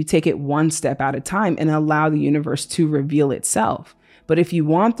 You take it one step at a time and allow the universe to reveal itself. But if you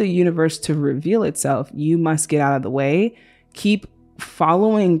want the universe to reveal itself, you must get out of the way. Keep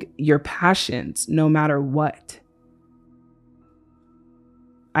following your passions no matter what.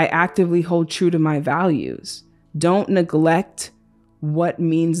 I actively hold true to my values. Don't neglect what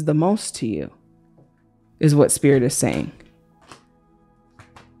means the most to you, is what Spirit is saying.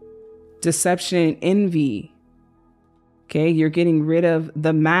 Deception and envy. Okay, you're getting rid of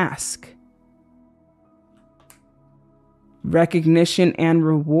the mask. Recognition and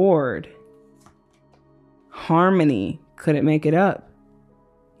reward. Harmony. Couldn't make it up.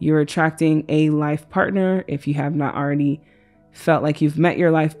 You're attracting a life partner. If you have not already felt like you've met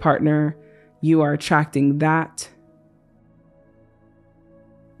your life partner, you are attracting that.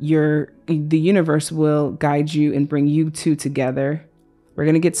 The universe will guide you and bring you two together. We're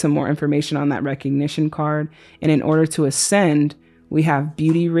going to get some more information on that recognition card. And in order to ascend, we have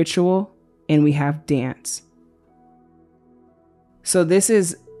beauty ritual and we have dance. So this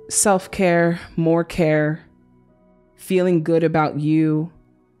is self-care, more care, feeling good about you.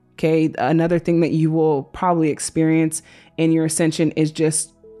 Okay. Another thing that you will probably experience in your ascension is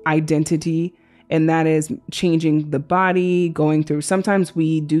just identity. And that is changing the body, going through. Sometimes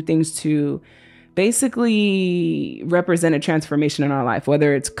we do things to basically represent a transformation in our life,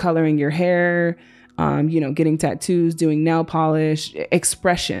 whether it's coloring your hair, getting tattoos, doing nail polish.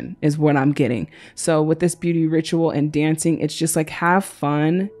 Expression is what I'm getting. So with this beauty ritual and dancing, it's just like, have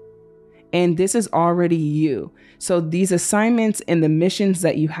fun. And this is already you. So these assignments and the missions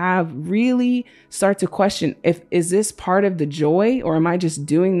that you have really start to question, is this part of the joy, or am I just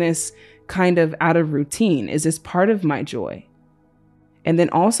doing this kind of out of routine? Is this part of my joy? And then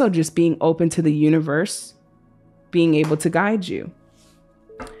also just being open to the universe, being able to guide you.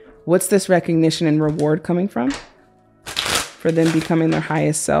 What's this recognition and reward coming from? For them becoming their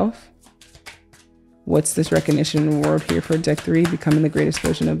highest self. What's this recognition and reward here for deck 3, becoming the greatest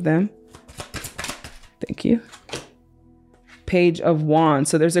version of them? Thank you. Page of Wands.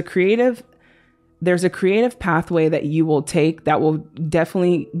 So there's a creative pathway that you will take that will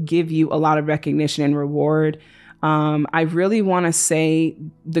definitely give you a lot of recognition and reward. I really want to say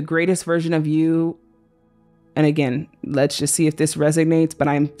the greatest version of you. And again, let's just see if this resonates, but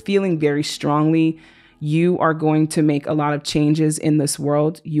I'm feeling very strongly you are going to make a lot of changes in this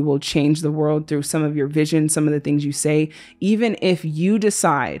world. You will change the world through some of your vision, some of the things you say. Even if you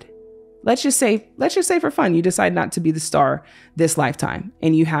decide, let's just say for fun, you decide not to be the star this lifetime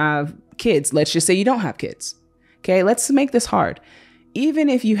and you have kids. Let's just say you don't have kids. Okay, let's make this hard. Even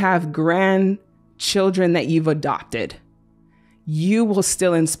if you have grandchildren that you've adopted, you will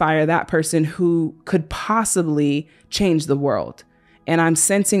still inspire that person who could possibly change the world. And I'm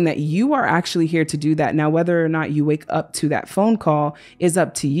sensing that you are actually here to do that. Now, whether or not you wake up to that phone call is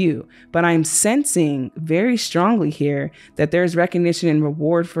up to you. But I'm sensing very strongly here that there's recognition and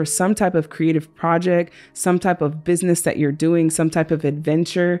reward for some type of creative project, some type of business that you're doing, some type of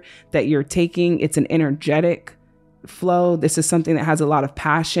adventure that you're taking. It's an energetic flow. This is something that has a lot of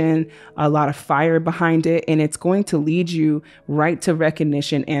passion, a lot of fire behind it, and it's going to lead you right to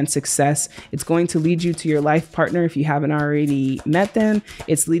recognition and success. It's going to lead you to your life partner if you haven't already met them.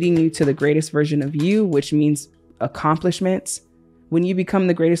 It's leading you to the greatest version of you, which means accomplishments. When you become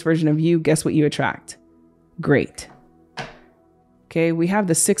the greatest version of you, guess what you attract? Great. Okay, we have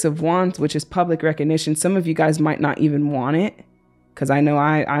the 6 of Wands, which is public recognition. Some of you guys might not even want it, because I know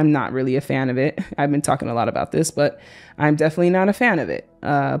I'm not really a fan of it. I've been talking a lot about this, but I'm definitely not a fan of it.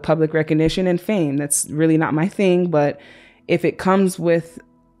 Public recognition and fame, that's really not my thing. But if it comes with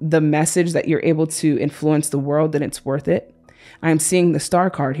the message that you're able to influence the world, then it's worth it. I'm seeing the star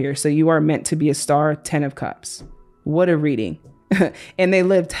card here. So you are meant to be a star, 10 of Cups. What a reading. And they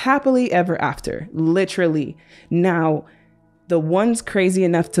lived happily ever after, literally. Now, the ones crazy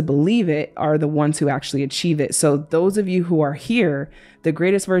enough to believe it are the ones who actually achieve it. So those of you who are here, the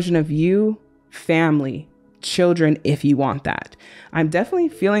greatest version of you, family, children, if you want that. I'm definitely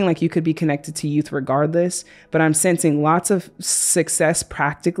feeling like you could be connected to youth regardless, but I'm sensing lots of success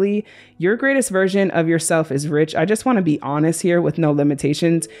practically. Your greatest version of yourself is rich. I just want to be honest here with no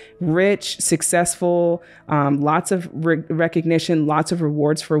limitations. Rich, successful, lots of recognition, lots of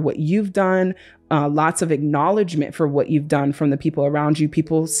rewards for what you've done. lots of acknowledgement for what you've done from the people around you.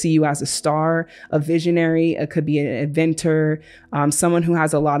 People see you as a star, a visionary. It could be an inventor, someone who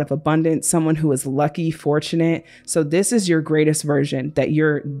has a lot of abundance, someone who is lucky, fortunate. So this is your greatest version that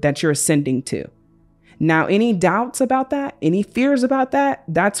you're ascending to. Now, any doubts about that, any fears about that,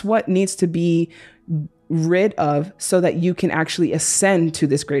 that's what needs to be rid of so that you can actually ascend to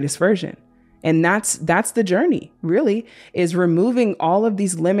this greatest version. And that's the journey, really, is removing all of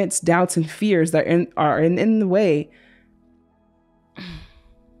these limits, doubts, and fears that are in the way.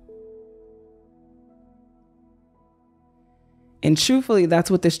 And truthfully, that's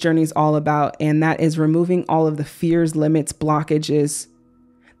what this journey is all about. And that is removing all of the fears, limits, blockages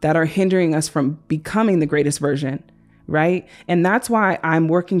that are hindering us from becoming the greatest version, right? And that's why I'm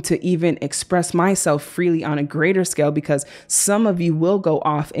working to even express myself freely on a greater scale, because some of you will go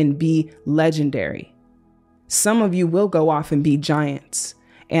off and be legendary. Some of you will go off and be giants.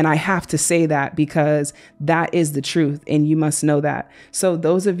 And I have to say that because that is the truth, and you must know that. So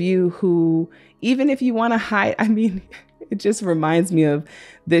those of you who, even if you want to hide, I mean, it just reminds me of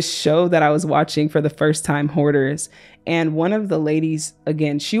this show that I was watching for the first time, Hoarders. And one of the ladies,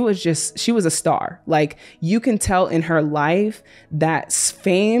 again, she was a star. Like, you can tell in her life that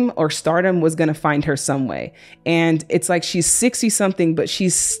fame or stardom was going to find her some way. And it's like she's 60 something, but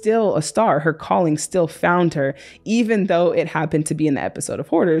she's still a star. Her calling still found her, even though it happened to be in the episode of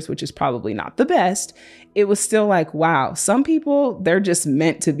Hoarders, which is probably not the best. It was still like, wow, some people, they're just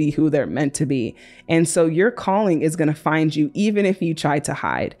meant to be who they're meant to be. And so your calling is going to find you, even if you try to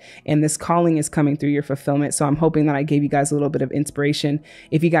hide. And this calling is coming through your fulfillment. So I'm hoping that I gave you guys a little bit of inspiration.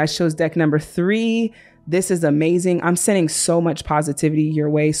 If you guys chose deck number 3, this is amazing. I'm sending so much positivity your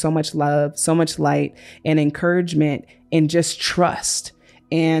way, so much love, so much light and encouragement, and just trust.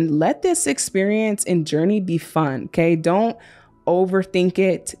 And let this experience and journey be fun. Okay. Don't overthink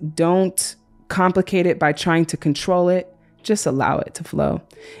it. Don't complicate it by trying to control it. Just allow it to flow.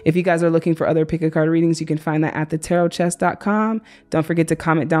 If you guys are looking for other pick a card readings, you can find that at thetarotchest.com. Don't forget to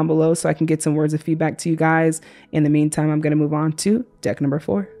comment down below so I can get some words of feedback to you guys. In the meantime, I'm going to move on to deck number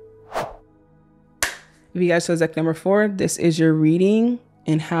 4. If you guys chose deck number 4, this is your reading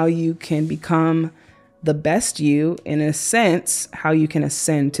and how you can become the best you, in a sense, how you can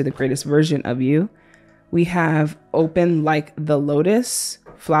ascend to the greatest version of you. We have Open Like the Lotus,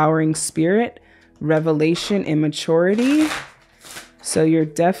 Flowering Spirit, Revelation, and Maturity. So you're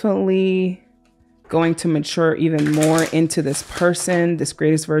definitely going to mature even more into this person, this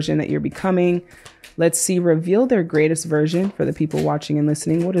greatest version that you're becoming. Let's see, reveal their greatest version for the people watching and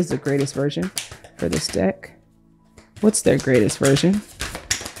listening. What is the greatest version for this deck? What's their greatest version?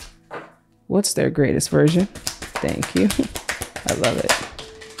 What's their greatest version? Thank you. I love it.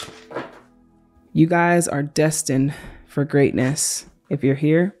 You guys are destined for greatness. If you're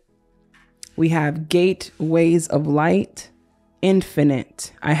here, we have gateways of light,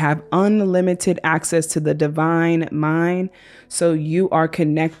 infinite. I have unlimited access to the divine mind. So you are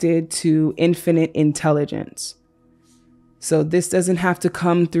connected to infinite intelligence. So this doesn't have to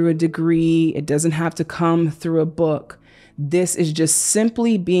come through a degree. It doesn't have to come through a book. This is just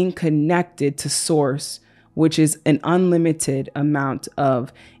simply being connected to source, which is an unlimited amount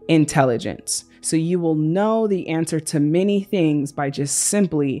of intelligence. So you will know the answer to many things by just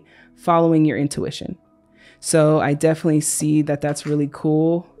simply following your intuition. So I definitely see that that's really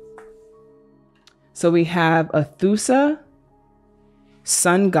cool. So we have Athusa,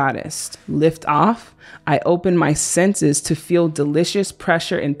 Sun Goddess, lift off. I open my senses to feel delicious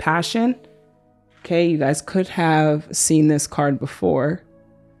pressure and passion. Okay, you guys could have seen this card before.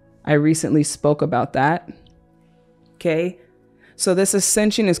 I recently spoke about that. Okay, so this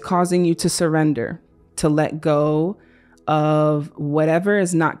ascension is causing you to surrender, to let go of whatever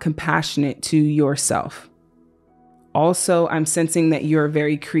is not compassionate to yourself. Also, I'm sensing that you're a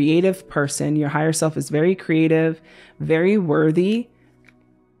very creative person. Your higher self is very creative, very worthy.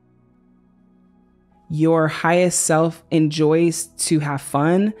 Your highest self enjoys to have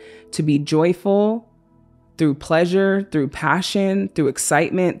fun, to be joyful through pleasure, through passion, through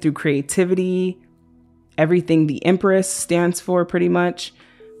excitement, through creativity, everything the Empress stands for pretty much.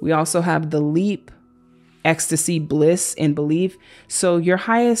 We also have the leap, ecstasy, bliss, and belief. So your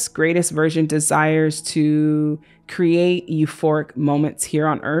highest, greatest version desires to create euphoric moments here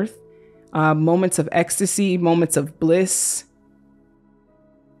on earth, moments of ecstasy, moments of bliss.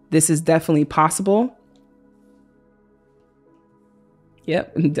 This is definitely possible.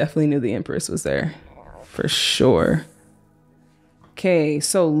 Yep, definitely knew the Empress was there for sure. Okay,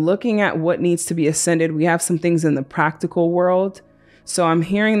 so looking at what needs to be ascended, we have some things in the practical world. So I'm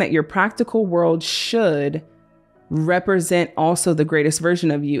hearing that your practical world should represent also the greatest version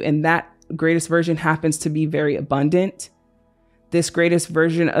of you. And that greatest version happens to be very abundant. This greatest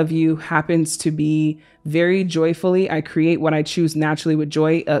version of you happens to be very joyfully. I create what I choose naturally with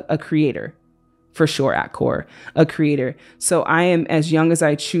joy, a creator. For sure, at core, a creator. So I am as young as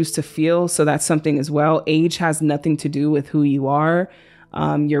I choose to feel. So that's something as well. Age has nothing to do with who you are.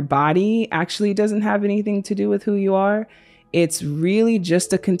 Your body actually doesn't have anything to do with who you are. It's really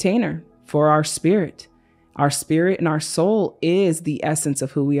just a container for our spirit. Our spirit and our soul is the essence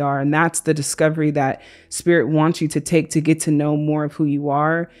of who we are. And that's the discovery that spirit wants you to take to get to know more of who you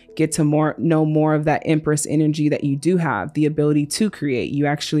are, get to know more of that Empress energy that you do have, the ability to create. You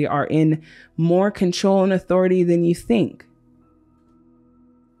actually are in more control and authority than you think.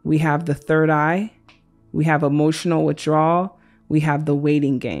 We have the third eye. We have emotional withdrawal. We have the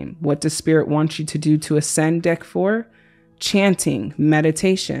waiting game. What does spirit want you to do to ascend, deck 4? Chanting,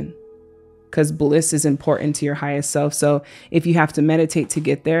 meditation. Because bliss is important to your highest self. So if you have to meditate to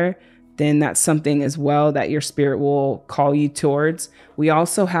get there, then that's something as well that your spirit will call you towards. We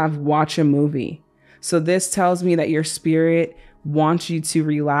also have watch a movie. So this tells me that your spirit wants you to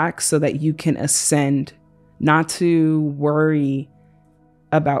relax so that you can ascend, not to worry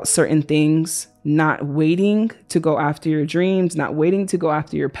about certain things, not waiting to go after your dreams, not waiting to go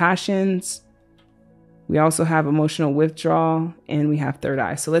after your passions. We also have emotional withdrawal and we have third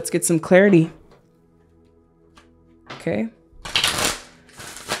eye. So let's get some clarity. Okay.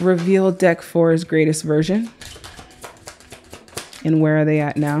 Reveal deck 4's greatest version. And where are they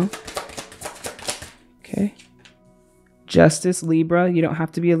at now? Okay. Justice, Libra. You don't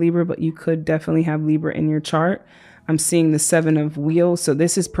have to be a Libra, but you could definitely have Libra in your chart. I'm seeing the 7 of Wheels. So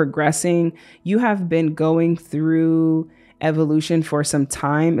this is progressing. You have been going through evolution for some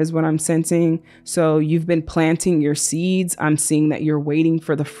time is what I'm sensing. So you've been planting your seeds. I'm seeing that you're waiting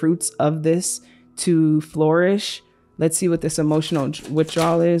for the fruits of this to flourish. Let's see what this emotional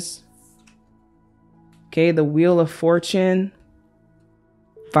withdrawal is. Okay, the Wheel of Fortune,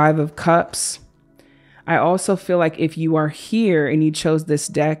 5 of Cups. I also feel like if you are here and you chose this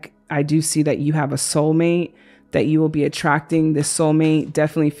deck, I do see that you have a soulmate that you will be attracting. This soulmate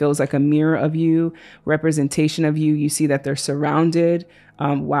definitely feels like a mirror of you, representation of you. You see that they're surrounded.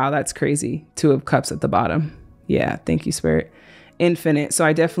 Wow, that's crazy. 2 of Cups at the bottom. Yeah, thank you, Spirit. Infinite. So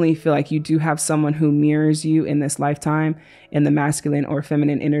I definitely feel like you do have someone who mirrors you in this lifetime in the masculine or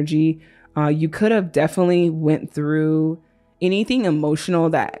feminine energy. You could have definitely went through anything emotional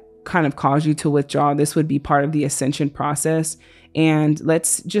that kind of caused you to withdraw. This would be part of the ascension process. And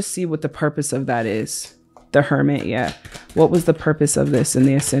let's just see what the purpose of that is. The Hermit, yeah. What was the purpose of this in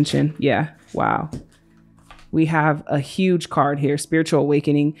the Ascension? Yeah, wow. We have a huge card here, Spiritual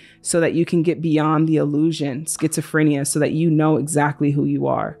Awakening, so that you can get beyond the illusion, schizophrenia, so that you know exactly who you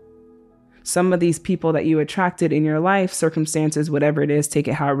are. Some of these people that you attracted in your life, circumstances, whatever it is, take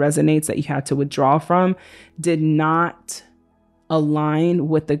it how it resonates, that you had to withdraw from, did not align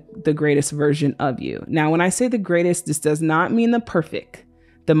with the greatest version of you. Now, when I say the greatest, this does not mean the perfect,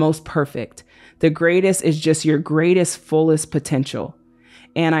 the most perfect. The greatest is just your greatest, fullest potential.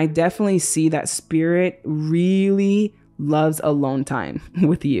 And I definitely see that spirit really loves alone time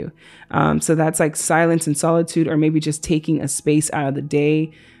with you. So that's like silence and solitude, or maybe just taking a space out of the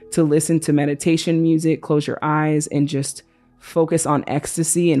day to listen to meditation music, close your eyes and just focus on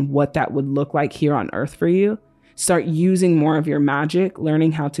ecstasy and what that would look like here on earth for you. Start using more of your magic,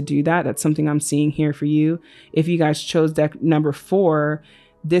 learning how to do that. That's something I'm seeing here for you. If you guys chose deck number 4,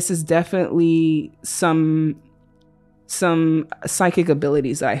 this is definitely some psychic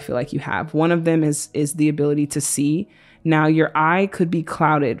abilities that I feel like you have. One of them is the ability to see. Now your eye could be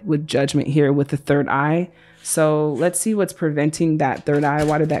clouded with judgment here with the third eye. So let's see what's preventing that third eye.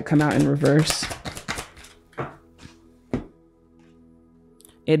 Why did that come out in reverse?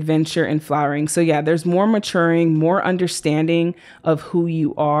 Adventure and flowering. So yeah, there's more maturing, more understanding of who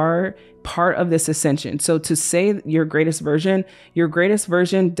you are, part of this ascension. So to say your greatest version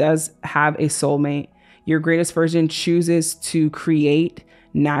does have a soulmate. Your greatest version chooses to create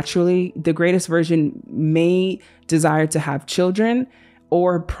naturally. The greatest version may desire to have children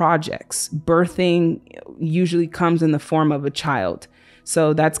or projects. Birthing usually comes in the form of a child.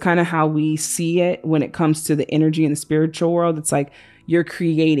 So that's kind of how we see it when it comes to the energy in the spiritual world. It's like you're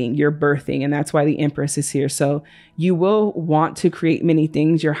creating, you're birthing, and that's why the Empress is here. So you will want to create many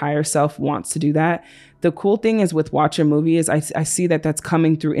things. Your higher self wants to do that. The cool thing is with watch a movie is I see that that's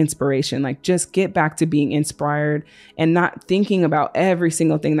coming through inspiration. Like, just get back to being inspired and not thinking about every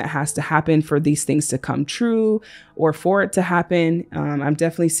single thing that has to happen for these things to come true or for it to happen. I'm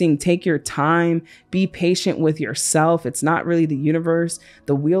definitely seeing take your time, be patient with yourself. It's not really the universe.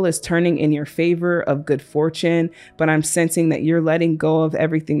 The wheel is turning in your favor of good fortune, but I'm sensing that you're letting go of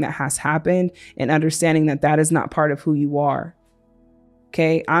everything that has happened and understanding that that is not part of who you are.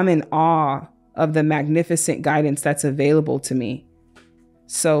 Okay, I'm in awe of the magnificent guidance that's available to me.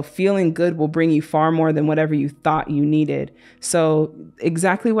 So feeling good will bring you far more than whatever you thought you needed. So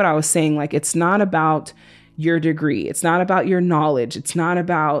exactly what I was saying, like, it's not about your degree. It's not about your knowledge. It's not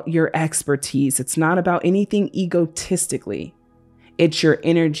about your expertise. It's not about anything egotistically. It's your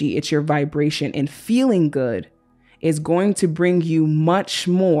energy. It's your vibration. And feeling good is going to bring you much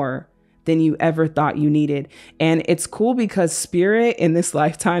more than you ever thought you needed. And it's cool because spirit in this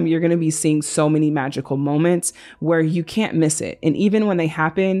lifetime, you're going to be seeing so many magical moments where you can't miss it. And even when they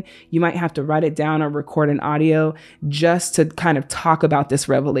happen, you might have to write it down or record an audio just to kind of talk about this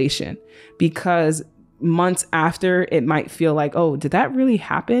revelation, because months after it might feel like, oh, did that really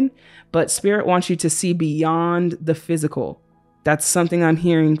happen? But spirit wants you to see beyond the physical. That's something I'm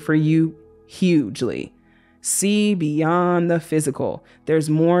hearing for you hugely. See beyond the physical. There's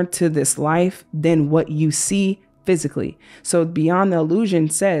more to this life than what you see physically. So beyond the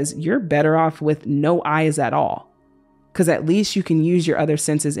illusion says you're better off with no eyes at all, because at least you can use your other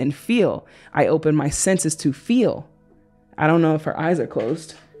senses and feel. I open my senses to feel. I don't know if her eyes are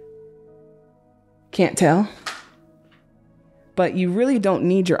closed. Can't tell. But you really don't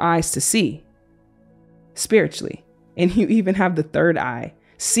need your eyes to see spiritually. And you even have the third eye.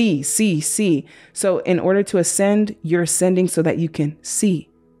 See. So in order to ascend, you're ascending so that you can see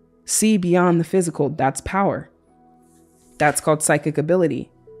beyond the physical. That's power. That's called psychic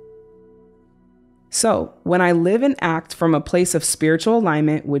ability. So when I live and act from a place of spiritual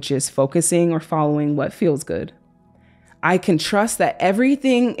alignment, which is focusing or following what feels good, I can trust that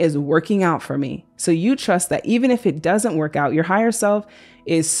everything is working out for me. So you trust that even if it doesn't work out, your higher self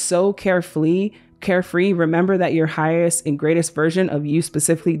is so carefree. Remember that your highest and greatest version of you,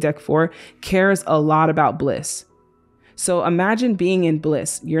 specifically deck 4, cares a lot about bliss. So imagine being in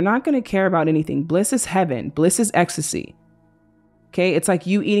bliss. You're not going to care about anything. Bliss is heaven. Bliss is ecstasy. Okay. It's like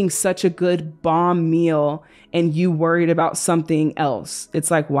you eating such a good bomb meal and you worried about something else.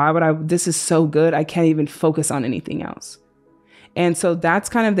 It's like, this is so good. I can't even focus on anything else. And so that's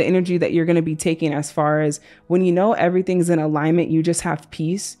kind of the energy that you're going to be taking, as far as when you know everything's in alignment, you just have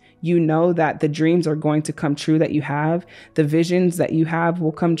peace. You know that the dreams are going to come true that you have. The visions that you have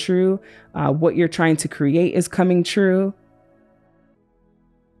will come true. What you're trying to create is coming true.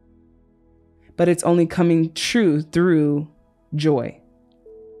 But it's only coming true through joy.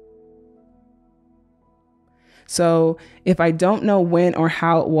 So if I don't know when or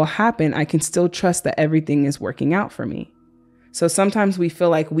how it will happen, I can still trust that everything is working out for me. So sometimes we feel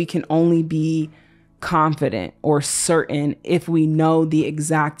like we can only be confident or certain if we know the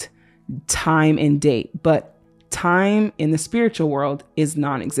exact time and date, but time in the spiritual world is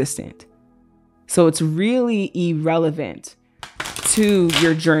non-existent. So it's really irrelevant to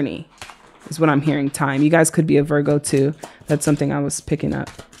your journey, is what I'm hearing. Time. You guys could be a Virgo too. That's something I was picking up.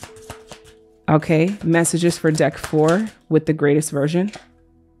 Okay. Messages for deck 4 with the greatest version.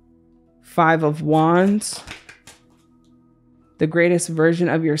 5 of Wands. The greatest version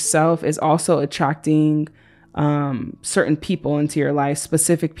of yourself is also attracting certain people into your life,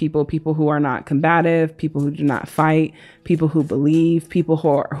 specific people who are not combative, people who do not fight, people who believe, people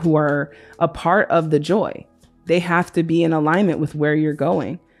who are a part of the joy. They have to be in alignment with where you're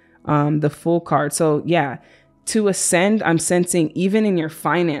going. The Fool card. So yeah, to ascend, I'm sensing even in your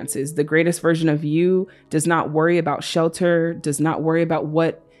finances, the greatest version of you does not worry about shelter, does not worry about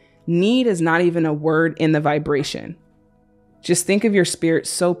what need is not even a word in the vibration. Just think of your spirit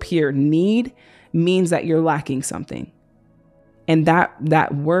so pure. Need means that you're lacking something. And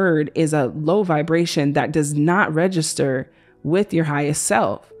that word is a low vibration that does not register with your highest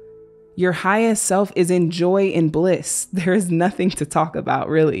self. Your highest self is in joy and bliss. There is nothing to talk about,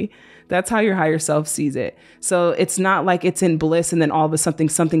 really. That's how your higher self sees it. So it's not like it's in bliss and then all of a sudden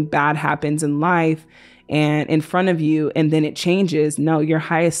something bad happens in life and in front of you and then it changes. No, your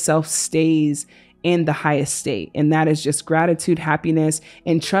highest self stays in the highest state. And that is just gratitude, happiness,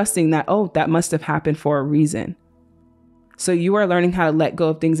 and trusting that, oh, that must have happened for a reason. So you are learning how to let go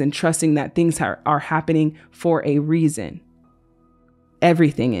of things and trusting that things are happening for a reason.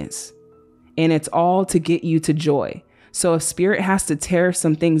 Everything is. And it's all to get you to joy. So if spirit has to tear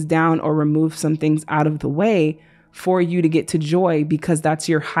some things down or remove some things out of the way for you to get to joy, because that's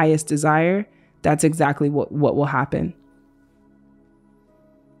your highest desire, That's exactly what will happen.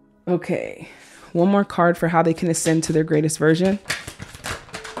 Okay. One more card for how they can ascend to their greatest version.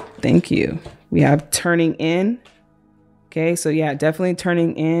 Thank you. We have turning in. Okay. So yeah, definitely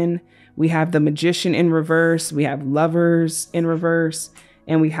turning in. We have the Magician in reverse. We have Lovers in reverse,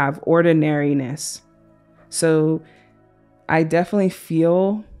 and we have ordinariness. So I definitely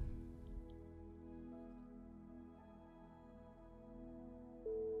feel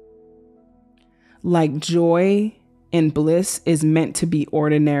like joy and bliss is meant to be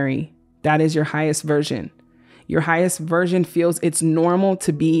ordinary. That is your highest version. Your highest version feels it's normal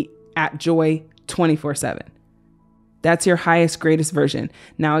to be at joy 24/7. That's your highest, greatest version.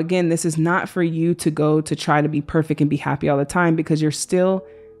 Now, again, this is not for you to go to try to be perfect and be happy all the time, because you're still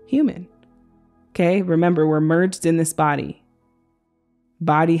human. Okay. Remember, we're merged in this body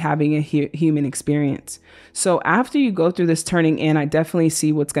having a human experience. So after you go through this turning in, I definitely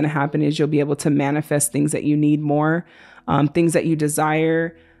see what's going to happen is you'll be able to manifest things that you need more, things that you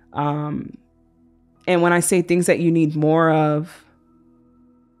desire. And when I say things that you need more of,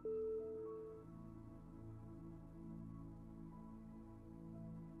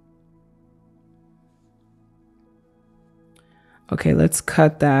 okay, let's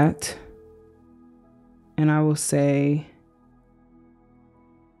cut that. And I will say,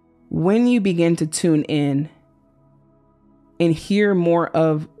 when you begin to tune in and hear more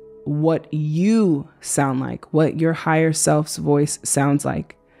of what you sound like, what your higher self's voice sounds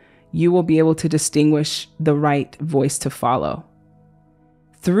like, you will be able to distinguish the right voice to follow.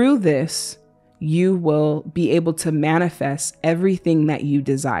 Through this, you will be able to manifest everything that you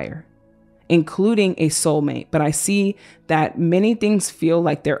desire, including a soulmate. But I see that many things feel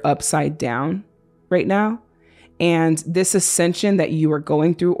like they're upside down right now. And this ascension that you are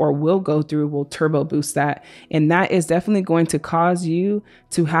going through or will go through will turbo boost that. And that is definitely going to cause you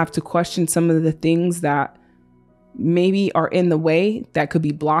to have to question some of the things that maybe are in the way that could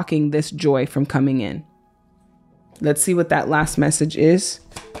be blocking this joy from coming in. Let's see what that last message is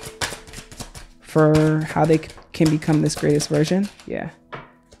for how they can become this greatest version. Yeah.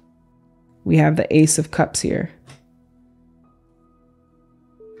 We have the Ace of Cups here.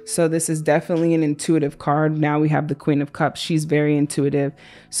 So this is definitely an intuitive card. Now we have the Queen of Cups. She's very intuitive.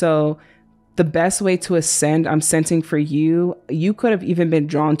 So the best way to ascend, I'm sensing for you, you could have even been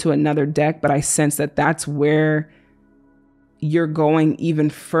drawn to another deck, but I sense that that's where you're going even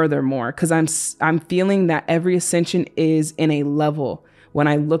furthermore, because I'm feeling that every ascension is in a level when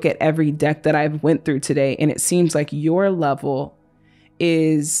I look at every deck that I've went through today. And it seems like your level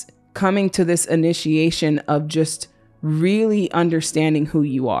is coming to this initiation of just really understanding who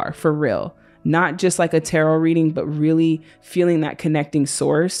you are for real, not just like a tarot reading, but really feeling that connecting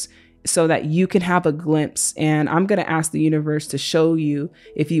source so that you can have a glimpse. And I'm going to ask the universe to show you,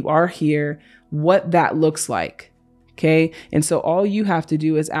 if you are here, what that looks like. Okay. And so all you have to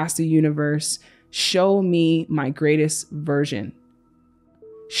do is ask the universe, show me my greatest version.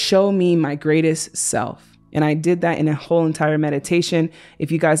 Show me my greatest self. And I did that in a whole entire meditation. If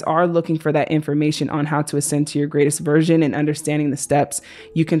you guys are looking for that information on how to ascend to your greatest version and understanding the steps,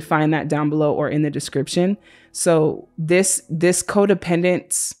 you can find that down below or in the description. So this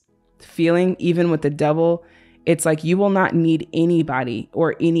codependence feeling, even with the devil, it's like you will not need anybody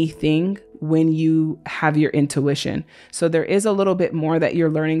or anything when you have your intuition. So there is a little bit more that you're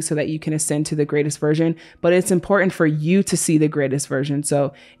learning so that you can ascend to the greatest version, but it's important for you to see the greatest version.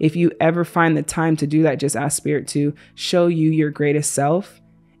 So if you ever find the time to do that, just ask Spirit to show you your greatest self.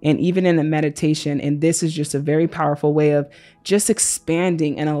 And even in a meditation, and this is just a very powerful way of just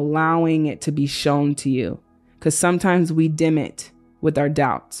expanding and allowing it to be shown to you. Because sometimes we dim it with our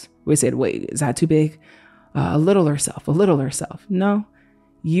doubts. We said, wait, is that too big? A littler self, a littler self. No.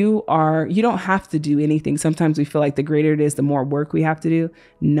 You don't have to do anything. Sometimes we feel like the greater it is, the more work we have to do.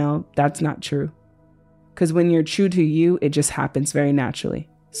 No, that's not true. Because when you're true to you, it just happens very naturally.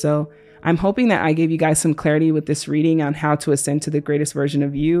 So I'm hoping that I gave you guys some clarity with this reading on how to ascend to the greatest version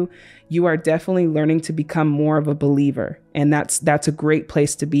of you. You are definitely learning to become more of a believer. And that's a great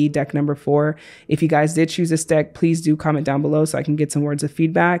place to be, deck number 4. If you guys did choose this deck, please do comment down below so I can get some words of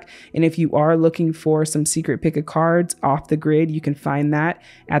feedback. And if you are looking for some secret pick of cards off the grid, you can find that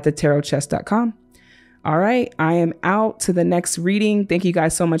at thetarotchest.com. All right, I am out to the next reading. Thank you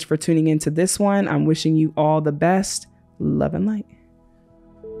guys so much for tuning into this one. I'm wishing you all the best. Love and light.